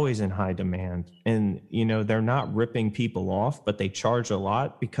experience, always in high demand. And, they're not ripping people off, but they charge a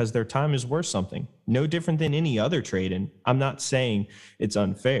lot because their time is worth something. No different than any other trade. And I'm not saying it's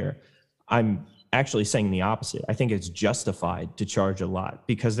unfair. I'm actually saying the opposite. I think it's justified to charge a lot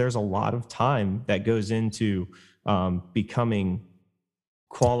because there's a lot of time that goes into becoming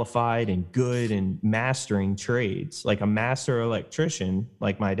qualified and good and mastering trades. Like a master electrician,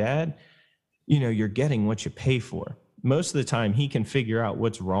 like my dad, you're getting what you pay for. Most of the time he can figure out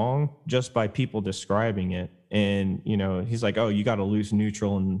what's wrong just by people describing it. And, he's like, oh, you got a loose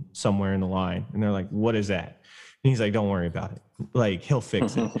neutral and somewhere in the line. And they're like, what is that? And he's like, don't worry about it. He'll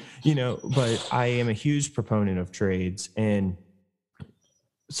fix it, but I am a huge proponent of trades. And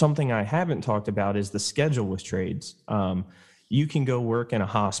something I haven't talked about is the schedule with trades. You can go work in a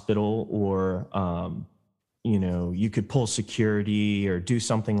hospital or, you could pull security or do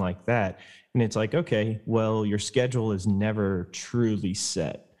something like that. And it's like, okay, well, your schedule is never truly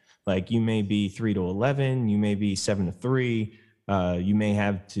set. You may be 3 to 11, you may be 7 to 3, you may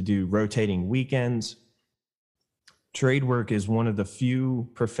have to do rotating weekends. Trade work is one of the few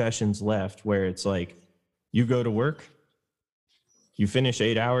professions left where it's like, you go to work, you finish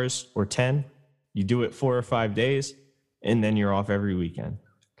 8 hours or 10, you do it 4 or 5 days, and then you're off every weekend.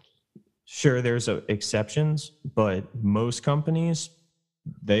 Sure, there's exceptions, but most companies,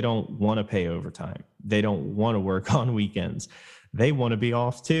 they don't want to pay overtime. They don't want to work on weekends. They want to be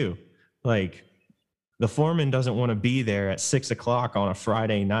off too. The foreman doesn't want to be there at 6 o'clock on a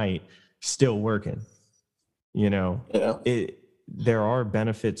Friday night still working. You know, there are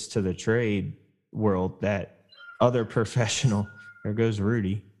benefits to the trade world that other professional, there goes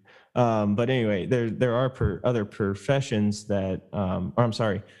Rudy. But anyway, there are other professions that, or I'm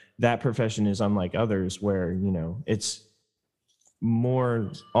sorry, that profession is unlike others where, you know, it's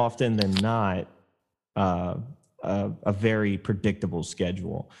more often than not a very predictable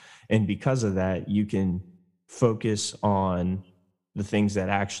schedule. And because of that, you can focus on the things that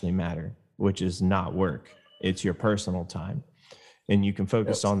actually matter, which is not work. It's your personal time. And you can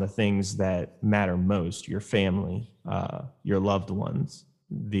focus on the things that matter most, your family, your loved ones,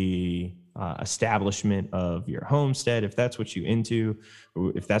 the establishment of your homestead, if that's what you're into,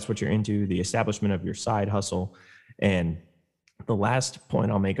 the establishment of your side hustle. And the last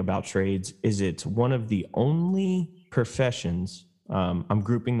point I'll make about trades is it's one of the only professions, I'm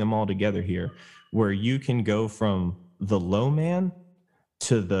grouping them all together here, where you can go from the low man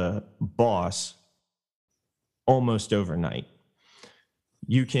to the boss almost overnight.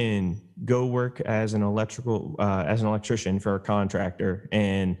 You can go work as an electrician for a contractor,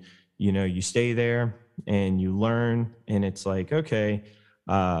 and you know, you stay there and you learn, and it's like, okay,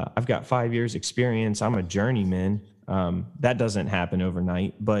 I've got 5 years experience. I'm a journeyman. That doesn't happen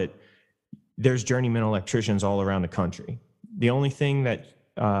overnight, but there's journeyman electricians all around the country. The only thing that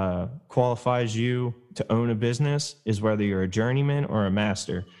qualifies you to own a business is whether you're a journeyman or a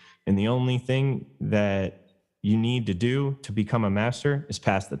master. And the only thing that you need to do to become a master is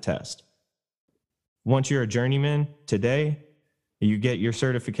pass the test. Once you're a journeyman today, you get your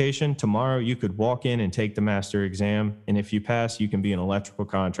certification. Tomorrow you could walk in and take the master exam. And if you pass, you can be an electrical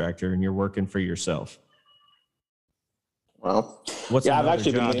contractor and you're working for yourself. Well, what's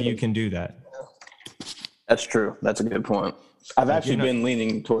another job you can do that? That's true. That's a good point. I've actually been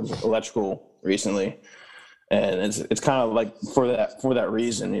leaning towards electrical recently, and it's kind of like for that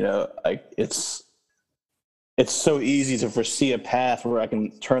reason, you know, like it's so easy to foresee a path where I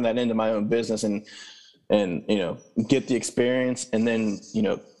can turn that into my own business and you know, get the experience and then, you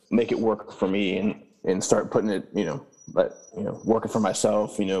know, make it work for me and start putting it, you know, working for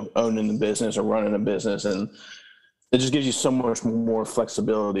myself, you know, owning the business or running a business. And it just gives you so much more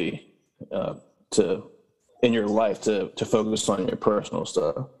flexibility in your life to focus on your personal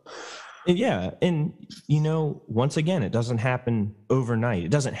stuff. Yeah. And, you know, once again, it doesn't happen overnight.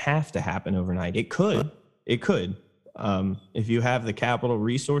 It doesn't have to happen overnight. It could. If you have the capital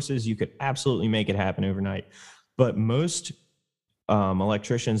resources, you could absolutely make it happen overnight. But most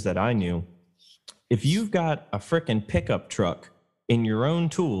electricians that I knew, if you've got a frickin' pickup truck in your own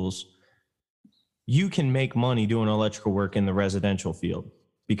tools, you can make money doing electrical work in the residential field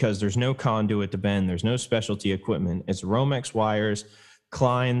because there's no conduit to bend. There's no specialty equipment. It's Romex wires,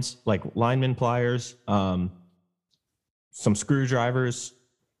 Kleins, like lineman pliers, some screwdrivers,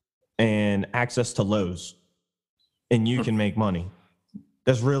 and access to Lowe's. And you can make money.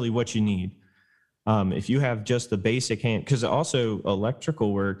 That's really what you need. If you have just the basic hand, because also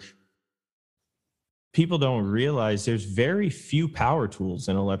electrical work, people don't realize there's very few power tools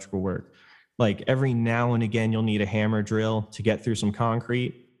in electrical work. Like every now and again, you'll need a hammer drill to get through some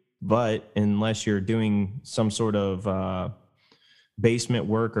concrete. But unless you're doing some sort of basement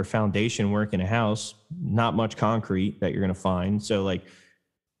work or foundation work in a house, not much concrete that you're going to find. So like,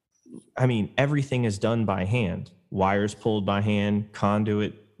 I mean, everything is done by hand. Wires pulled by hand,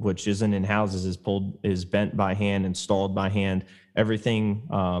 conduit, which isn't in houses, is bent by hand, installed by hand. Everything,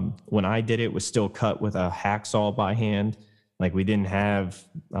 when I did it, was still cut with a hacksaw by hand. Like we didn't have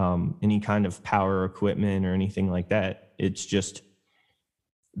any kind of power equipment or anything like that. It's just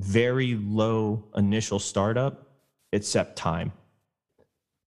very low initial startup, except time.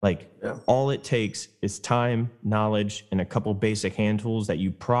 Like all it takes is time, knowledge, and a couple basic hand tools that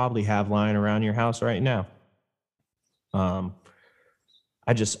you probably have lying around your house right now.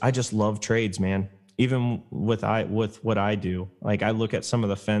 I just love trades, man. Even with what I do, like I look at some of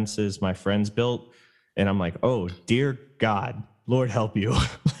the fences my friends built, and I'm like, oh dear God, Lord help you.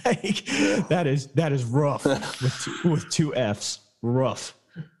 Like that is rough with two F's, rough.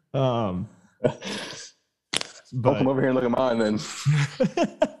 But I'll come over here and look at mine then.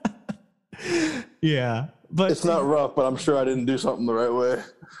 Yeah, but it's not rough, but I'm sure I didn't do something the right way.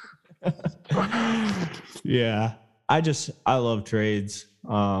 Yeah, I love trades.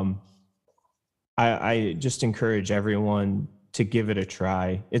 I just encourage everyone to give it a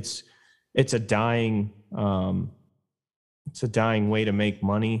try. It's a dying way to make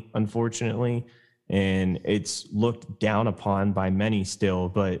money, unfortunately, and it's looked down upon by many still.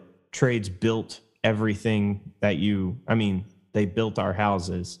 But trades built everything that they built our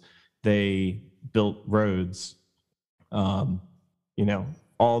houses. They built roads. You know,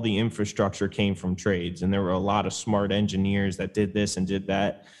 all the infrastructure came from trades, and there were a lot of smart engineers that did this and did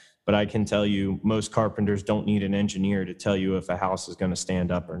that. But I can tell you, most carpenters don't need an engineer to tell you if a house is going to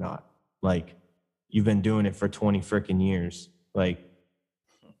stand up or not. Like, you've been doing it for 20 freaking years. Like,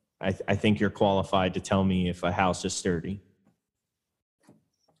 I think you're qualified to tell me if a house is sturdy.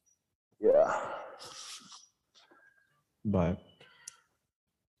 Yeah. But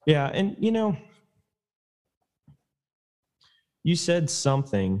yeah, and you know, you said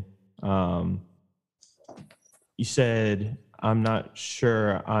something. You said, I'm not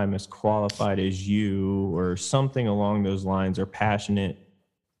sure I'm as qualified as you, or something along those lines, or passionate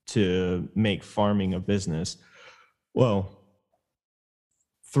to make farming a business. Well,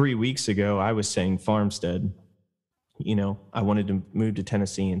 3 weeks ago, I was saying farmstead. You know, I wanted to move to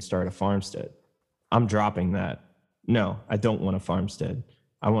Tennessee and start a farmstead. I'm dropping that. No, I don't want a farmstead.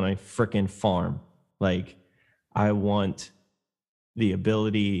 I want a freaking farm. Like, I want the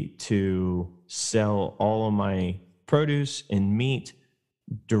ability to sell all of my produce and meat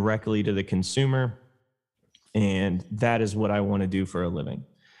directly to the consumer. And that is what I want to do for a living,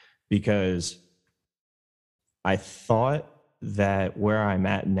 because I thought that where I'm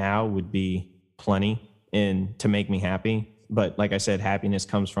at now would be plenty and to make me happy. But like I said, happiness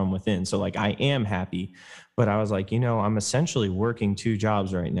comes from within. So like, I am happy, but I was like, you know, I'm essentially working 2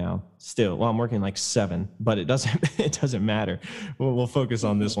 jobs right now still. Well, I'm working like 7, but it doesn't matter. We'll focus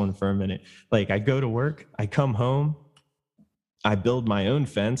on this one for a minute. Like, I go to work, I come home, I build my own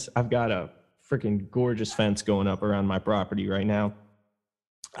fence. I've got a freaking gorgeous fence going up around my property right now.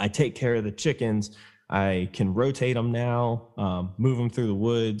 I take care of the chickens. I can rotate them now, move them through the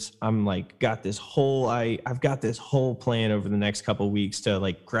woods. I'm like, got this whole, I've got this whole plan over the next couple of weeks to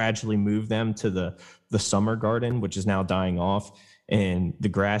like gradually move them to the summer garden, which is now dying off. And the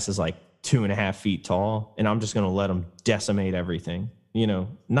grass is like 2.5 feet tall. And I'm just going to let them decimate everything, you know,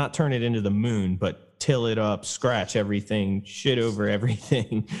 not turn it into the moon, but till it up, scratch everything, shit over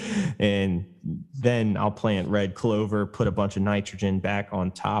everything. And then I'll plant red clover, put a bunch of nitrogen back on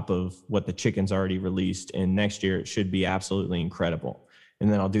top of what the chickens already released. And next year it should be absolutely incredible.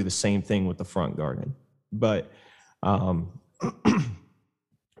 And then I'll do the same thing with the front garden. But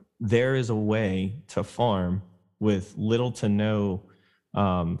there is a way to farm with little to no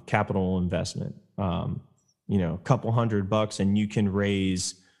capital investment. You know, a couple $100 and you can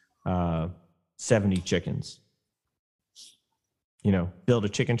raise 70 chickens. You know, build a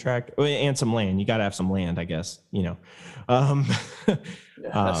chicken tract and some land. You got to have some land, I guess, you know.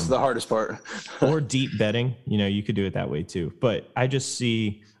 That's the hardest part. Or deep bedding, you know, you could do it that way too. But I just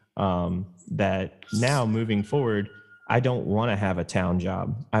see that now moving forward, I don't want to have a town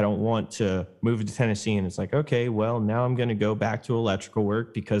job. I don't want to move to Tennessee and it's like, okay, well, now I'm going to go back to electrical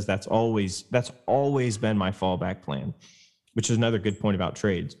work, because that's always been my fallback plan, which is another good point about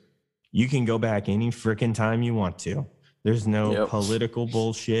trades. You can go back any freaking time you want to. There's no political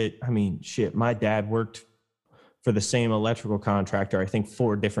bullshit. I mean, shit, my dad worked for the same electrical contractor, I think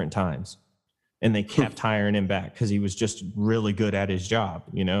 4 different times. And they kept hiring him back because he was just really good at his job.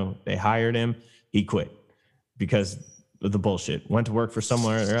 You know, they hired him, he quit because of the bullshit. Went to work for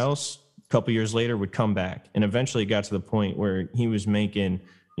somewhere else. A couple years later would come back. And eventually got to the point where he was making,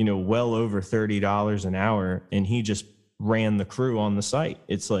 you know, well over $30 an hour. And he just ran the crew on the site.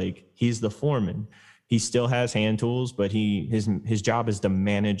 It's like, he's the foreman. He still has hand tools, but his job is to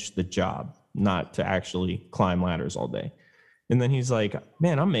manage the job, not to actually climb ladders all day. And then he's like,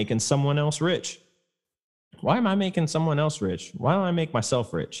 man, I'm making someone else rich. Why am I making someone else rich? Why don't I make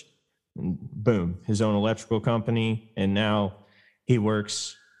myself rich? And boom, his own electrical company. And now he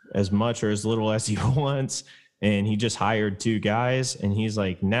works as much or as little as he wants. And he just hired 2 guys. And he's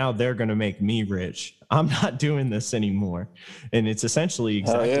like, now they're going to make me rich. I'm not doing this anymore. And it's essentially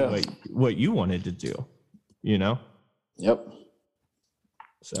exactly what you wanted to do, you know? Yep.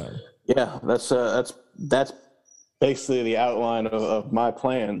 So yeah, that's basically the outline of my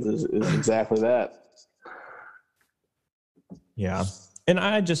plans is exactly that. Yeah. And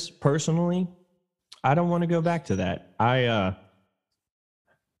I just personally, I don't want to go back to that. I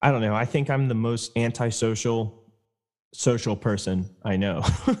don't know. I think I'm the most antisocial person I know.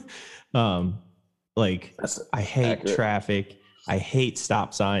 Like, I hate accurate. Traffic. I hate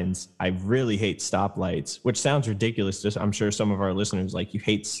stop signs. I really hate stoplights, which sounds ridiculous. Just, I'm sure some of our listeners, like, you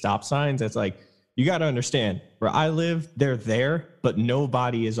hate stop signs. It's like, you got to understand, where I live, they're there, but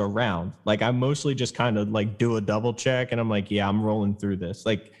nobody is around. Like, I mostly just kind of like do a double check and I'm like, yeah, I'm rolling through this.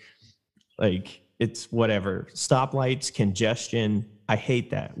 Like it's whatever. Stoplights, congestion. I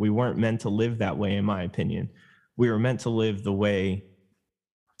hate that. We weren't meant to live that way, in my opinion. We were meant to live the way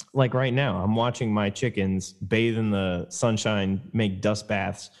like right now, I'm watching my chickens bathe in the sunshine, make dust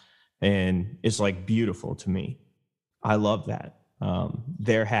baths, and it's like beautiful to me. I love that.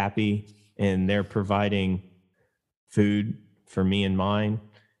 They're happy and they're providing food for me and mine,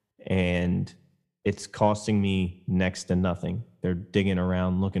 and it's costing me next to nothing. They're digging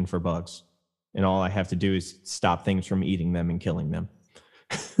around looking for bugs, and all I have to do is stop things from eating them and killing them.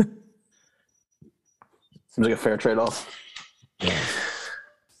 Seems like a fair trade-off. Yeah.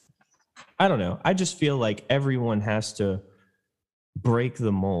 I don't know. I just feel like everyone has to break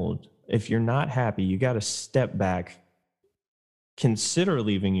the mold. If you're not happy, you got to step back, consider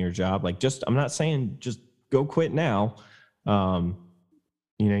leaving your job. Like, just, I'm not saying just go quit now.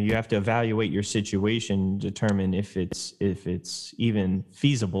 You know, you have to evaluate your situation, determine if it's even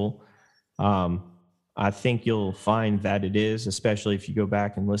feasible. I think you'll find that it is, especially if you go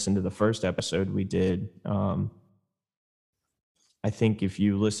back and listen to the first episode we did. I think if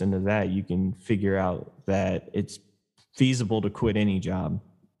you listen to that, you can figure out that it's feasible to quit any job.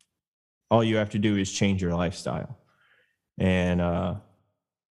 All you have to do is change your lifestyle. And,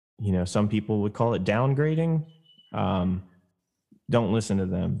 you know, some people would call it downgrading. Don't listen to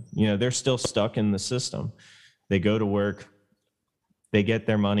them. You know, they're still stuck in the system. They go to work, they get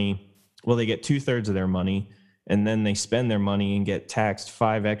their money. Well, they get 2/3 of their money, and then they spend their money and get taxed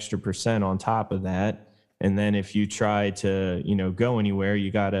 5% extra on top of that. And then if you try to, you know, go anywhere,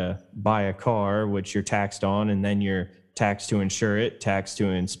 you got to buy a car, which you're taxed on, and then you're taxed to insure it, taxed to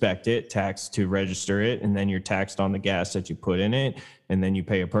inspect it, taxed to register it, and then you're taxed on the gas that you put in it, and then you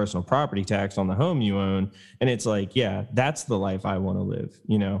pay a personal property tax on the home you own. And it's like, yeah, that's the life I want to live.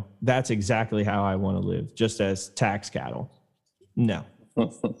 You know, that's exactly how I want to live, just as tax cattle. No.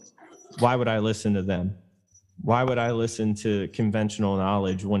 Why would I listen to them? Why would I listen to conventional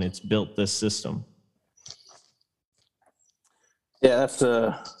knowledge when it's built this system? Yeah, that's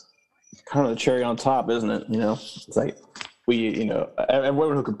kind of the cherry on top, isn't it? You know, it's like you know,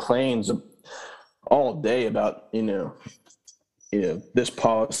 everyone who complains all day about, you know, this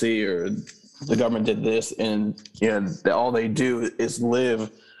policy or the government did this, and, you know, all they do is live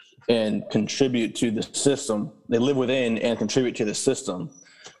and contribute to the system. They live within and contribute to the system.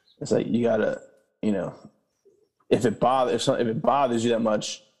 It's like, you gotta, you know, if it bothers you that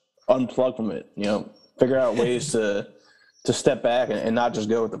much, unplug from it. You know, figure out ways to step back and not just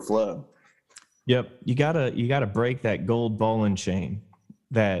go with the flow. Yep, you gotta break that gold ball and chain,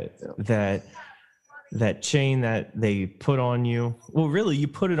 that chain that they put on you. Well, really, you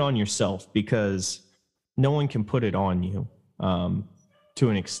put it on yourself, because no one can put it on you. To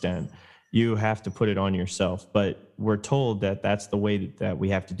an extent, you have to put it on yourself. But we're told that that's the way that we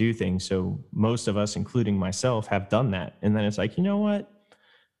have to do things. So most of us, including myself, have done that. And then it's like, you know what?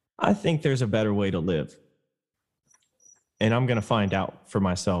 I think there's a better way to live. And I'm going to find out for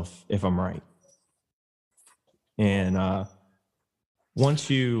myself if I'm right. And once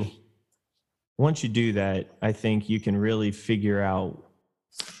you do that, I think you can really figure out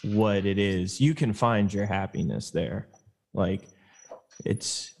what it is. You can find your happiness there. Like,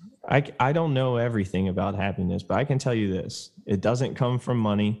 I don't know everything about happiness, but I can tell you this. It doesn't come from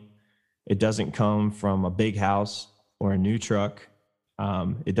money. It doesn't come from a big house or a new truck.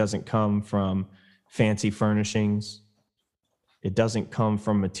 It doesn't come from fancy furnishings. It doesn't come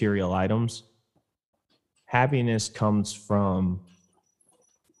from material items. Happiness comes from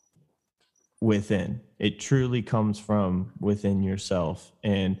within. It truly comes from within yourself.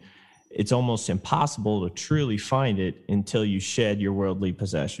 And it's almost impossible to truly find it until you shed your worldly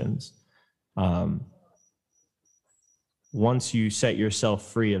possessions. Once you set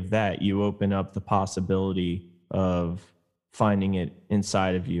yourself free of that, you open up the possibility of finding it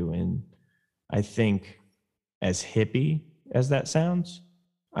inside of you. And I think, as hippie as that sounds,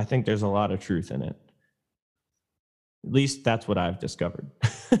 I think there's a lot of truth in it. At least that's what I've discovered.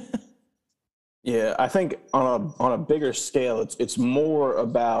 Yeah, I think on a bigger scale, it's more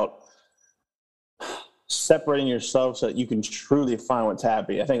about separating yourself so that you can truly find what's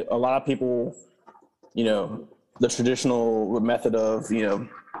happy. I think a lot of people, you know, the traditional method of, you know,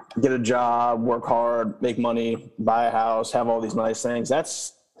 get a job, work hard, make money, buy a house, have all these nice things.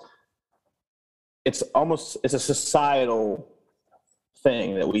 It's a societal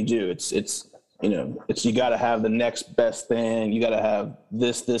thing that we do. It's you know, you got to have the next best thing. You got to have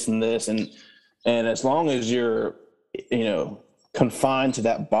this, and this, and as long as you're, you know, confined to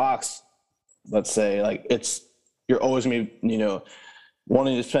that box, let's say, like, you're always gonna be, you know,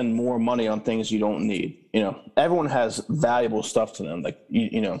 wanting to spend more money on things you don't need. You know, everyone has valuable stuff to them. Like,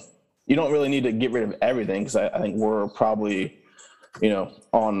 you know, you don't really need to get rid of everything, because I think we're probably, you know,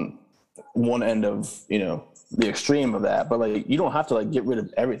 on one end of, the extreme of that, but like, you don't have to like get rid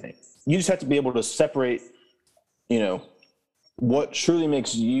of everything. You just have to be able to separate, what truly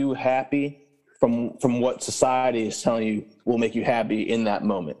makes you happy from what society is telling you will make you happy in that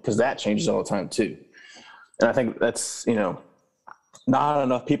moment. Cause that changes all the time too. And I think that's, not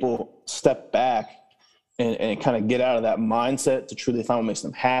enough people step back and kind of get out of that mindset to truly find what makes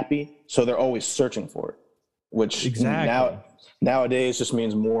them happy. So they're always searching for it, which Exactly. nowadays just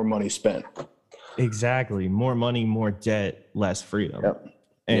means more money spent. Exactly. More money, more debt, less freedom. Yep.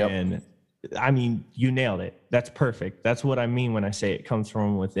 And I mean, you nailed it. That's perfect. That's what I mean when I say it comes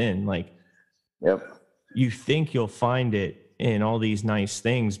from within. Like, you think you'll find it in all these nice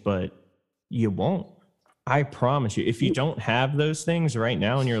things, but you won't. I promise you, if you don't have those things right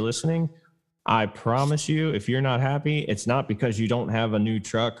now and you're listening, I promise you, if you're not happy, it's not because you don't have a new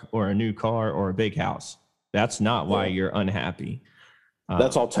truck or a new car or a big house. That's not why you're unhappy.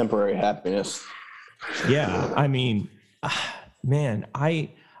 That's all temporary happiness. Yeah. I mean, man, I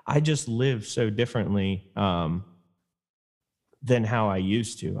just live so differently than how I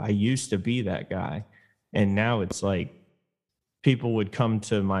used to. I used to be that guy. And now it's like people would come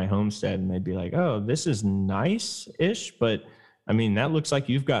to my homestead and they'd be like, oh, this is nice-ish, but I mean, that looks like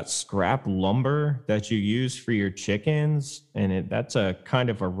you've got scrap lumber that you use for your chickens, and that's a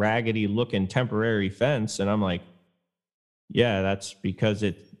kind of a raggedy looking temporary fence. And I'm like, yeah, that's because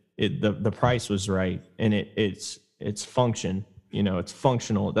the price was right, and it's function. It's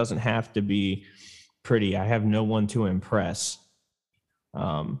functional. It doesn't have to be pretty. I have no one to impress.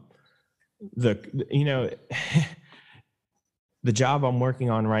 The job I'm working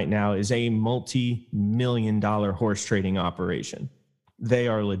on right now is a multi-million-dollar horse trading operation. They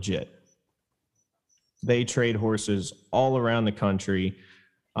are legit. They trade horses all around the country.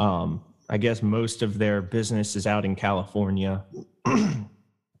 I guess most of their business is out in California.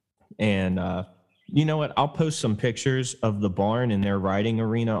 And you know what? I'll post some pictures of the barn and their riding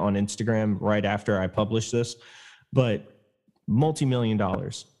arena on Instagram right after I publish this. But multi-million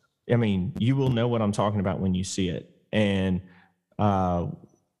dollars. I mean, you will know what I'm talking about when you see it. And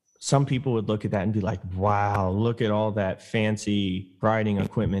some people would look at that and be like, wow, look at all that fancy riding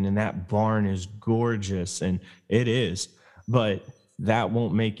equipment, and that barn is gorgeous. And it is, but that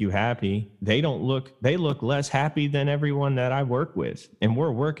won't make you happy. They look less happy than everyone that I work with, and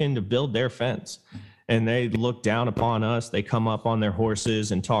we're working to build their fence, and they look down upon us. They come up on their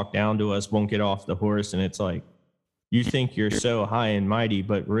horses and talk down to us, won't get off the horse. And it's like, you think you're so high and mighty,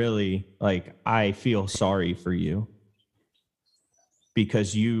 but really, like, I feel sorry for you,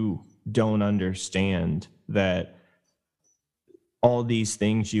 because you don't understand that all these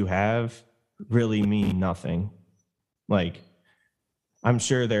things you have really mean nothing. Like, I'm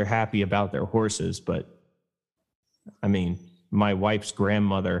sure they're happy about their horses, but I mean, my wife's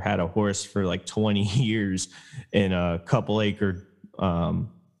grandmother had a horse for like 20 years in a couple acre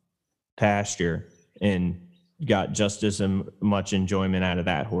pasture and got just as much enjoyment out of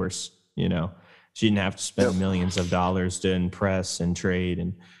that horse. She didn't have to spend millions of dollars to impress and trade.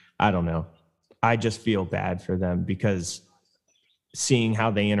 And I don't know. I just feel bad for them, because seeing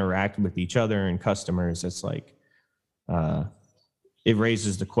how they interact with each other and customers, it's like, it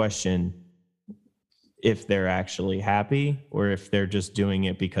raises the question if they're actually happy or if they're just doing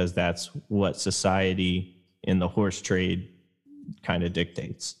it because that's what society in the horse trade kind of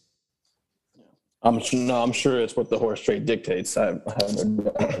dictates. I'm sure it's what the horse trade dictates. I have no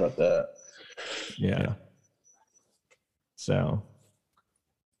doubt about that. Yeah. So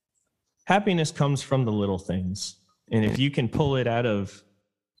happiness comes from the little things. And if you can pull it out of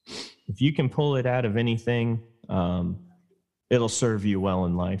anything, it'll serve you well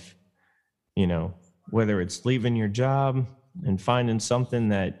in life. Whether it's leaving your job and finding something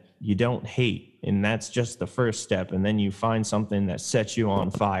that you don't hate, and that's just the first step. And then you find something that sets you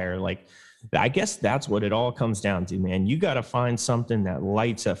on fire. Like, I guess that's what it all comes down to, man. You got to find something that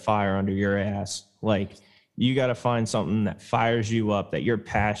lights a fire under your ass. Like, you got to find something that fires you up, that you're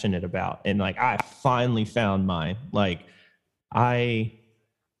passionate about. And like, I finally found mine. Like, I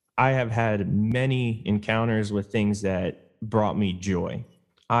have had many encounters with things that brought me joy.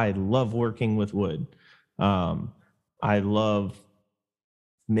 I love working with wood. I love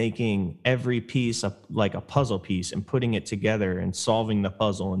making every piece like a puzzle piece and putting it together and solving the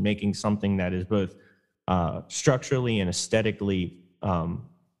puzzle and making something that is both structurally and aesthetically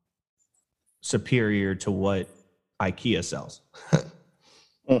superior to what IKEA sells.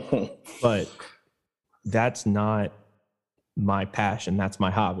 But that's not my passion. That's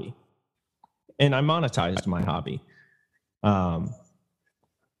my hobby. And I monetized my hobby.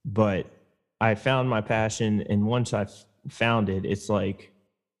 But I found my passion, and once I found it, it's like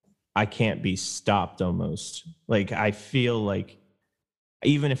I can't be stopped almost. Like, I feel like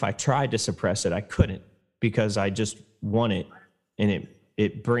even if I tried to suppress it, I couldn't, because I just want it. And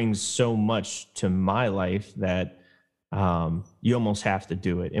it brings so much to my life that you almost have to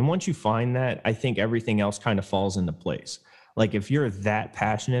do it. And once you find that, I think everything else kind of falls into place. Like, if you're that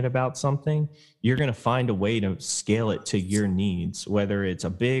passionate about something, you're going to find a way to scale it to your needs, whether it's a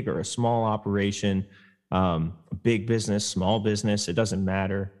big or a small operation, big business, small business, it doesn't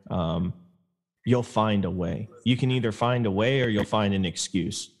matter. You'll find a way. You can either find a way or you'll find an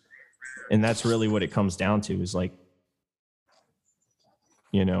excuse. And that's really what it comes down to, is like,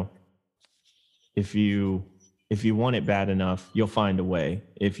 you know, if you want it bad enough, you'll find a way.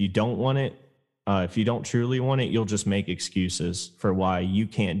 If you don't want it, if you don't truly want it, you'll just make excuses for why you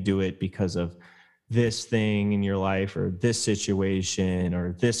can't do it because of this thing in your life, or this situation,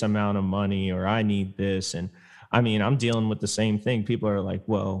 or this amount of money, or I need this. And I mean, I'm dealing with the same thing. People are like,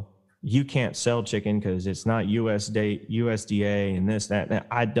 well, you can't sell chicken because it's not USDA and this, that.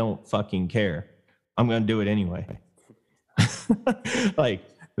 I don't fucking care. I'm going to do it anyway. Like,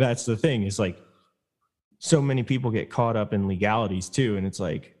 that's the thing. It's like, so many people get caught up in legalities too. And it's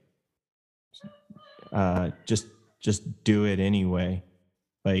like, just do it anyway.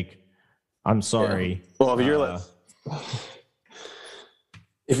 Like, I'm sorry. Yeah. Well,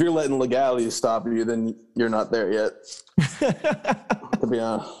 if you're letting legalities stop you, then you're not there yet. To be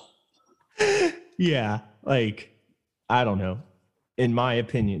honest. Yeah, like, I don't know. In my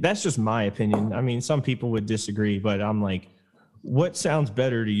opinion, that's just my opinion. I mean, some people would disagree, but I'm like, what sounds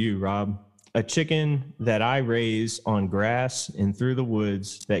better to you, Rob? A chicken that I raise on grass and through the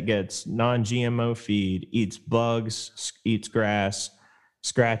woods, that gets non-GMO feed, eats bugs, eats grass,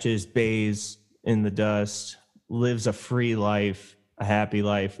 scratches, bathes in the dust, lives a free life, a happy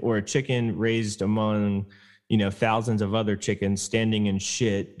life, or a chicken raised among, thousands of other chickens standing in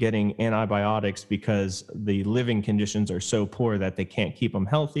shit, getting antibiotics because the living conditions are so poor that they can't keep them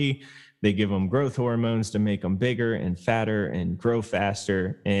healthy. They give them growth hormones to make them bigger and fatter and grow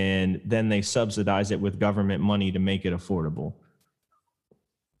faster, and then they subsidize it with government money to make it affordable.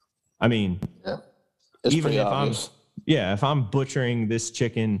 I mean, yeah, even if obvious. If I'm butchering this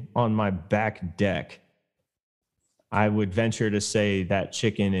chicken on my back deck, I would venture to say that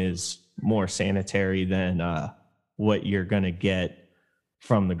chicken is more sanitary than what you're going to get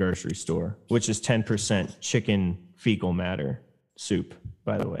from the grocery store, which is 10% chicken fecal matter soup,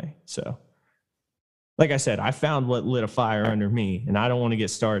 by the way. So, like I said, I found what lit a fire under me, and I don't want to get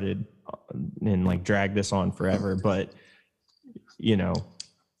started and like drag this on forever, but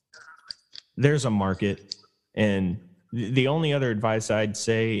there's a market. And the only other advice I'd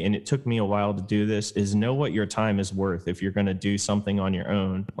say, and it took me a while to do this, is know what your time is worth if you're going to do something on your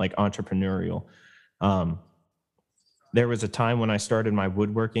own, like entrepreneurial. There was a time when I started my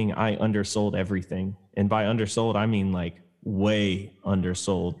woodworking, I undersold everything. And by undersold, I mean like way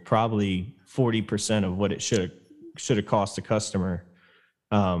undersold, probably 40% of what it should have cost a customer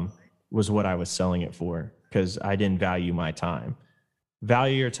was what I was selling it for, because I didn't value my time.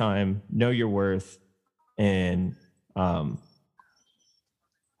 Value your time, know your worth, and I'll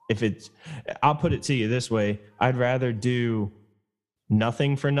put it to you this way: I'd rather do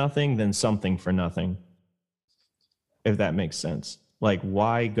nothing for nothing than something for nothing, if that makes sense. Like,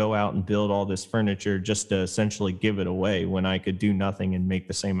 why go out and build all this furniture just to essentially give it away when I could do nothing and make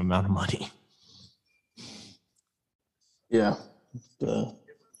the same amount of money? Yeah. The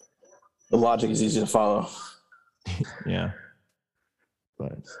logic is easy to follow. Yeah.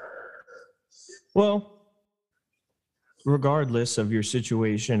 But, well, regardless of your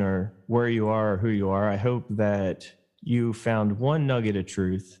situation or where you are or who you are, I hope that you found one nugget of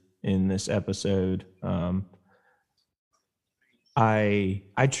truth in this episode. I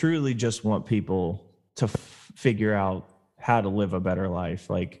truly just want people to figure out how to live a better life.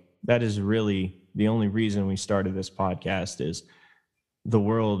 Like, that is really the only reason we started this podcast. Is the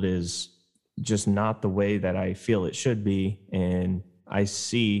world is just not the way that I feel it should be. And I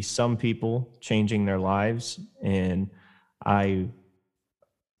see some people changing their lives, and I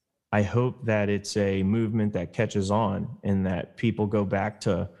hope that it's a movement that catches on, and that people go back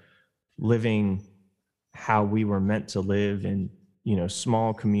to living how we were meant to live, in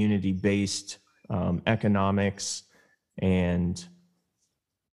small community-based economics, and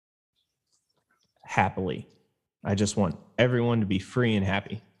happily. I just want everyone to be free and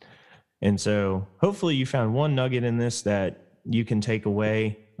happy. And so hopefully you found one nugget in this that you can take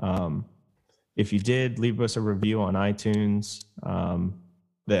away. If you did, leave us a review on iTunes.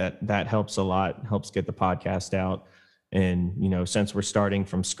 That helps a lot, helps get the podcast out. And, since we're starting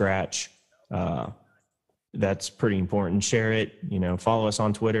from scratch, that's pretty important. Share it. Follow us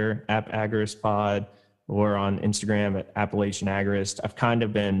on Twitter @AgristPod or on Instagram @Appalachian Agrist. I've kind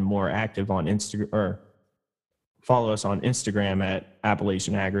of been more active on Instagram, or follow us on Instagram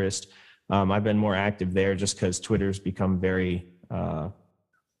 @Appalachian Agrist. I've been more active there just because Twitter's become very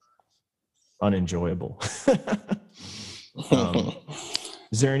unenjoyable.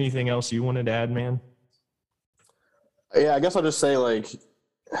 Is there anything else you wanted to add, man? Yeah, I guess I'll just say, like,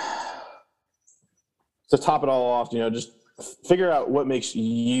 to top it all off, just figure out what makes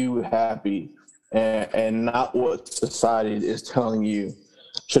you happy and not what society is telling you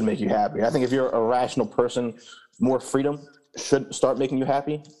should make you happy. I think if you're a rational person, more freedom should start making you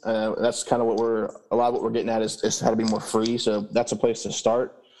happy. That's kind of a lot of what we're getting at is how to be more free. So that's a place to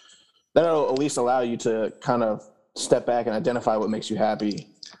start. That'll at least allow you to kind of step back and identify what makes you happy.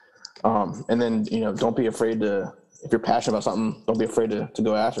 And then, don't be afraid to, if you're passionate about something, don't be afraid to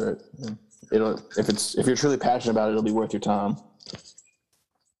go after it. If you're truly passionate about it, it'll be worth your time.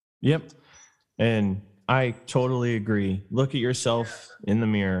 Yep. And I totally agree. Look at yourself in the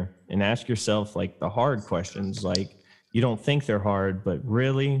mirror and ask yourself like the hard questions. Like, you don't think they're hard, but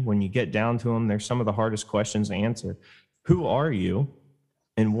really when you get down to them, they're some of the hardest questions to answer. Who are you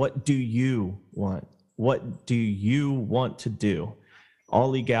and what do you want? What do you want to do? All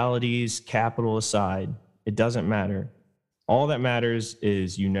legalities, capital aside, it doesn't matter. All that matters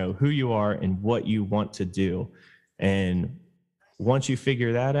is who you are and what you want to do. And once you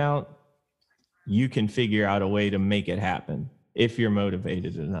figure that out, you can figure out a way to make it happen if you're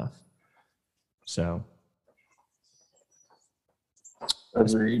motivated enough. So.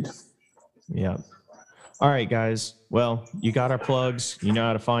 Agreed. Yeah. All right, guys. Well, you got our plugs. You know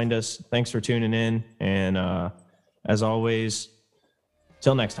how to find us. Thanks for tuning in. And as always,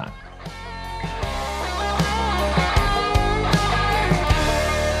 till next time.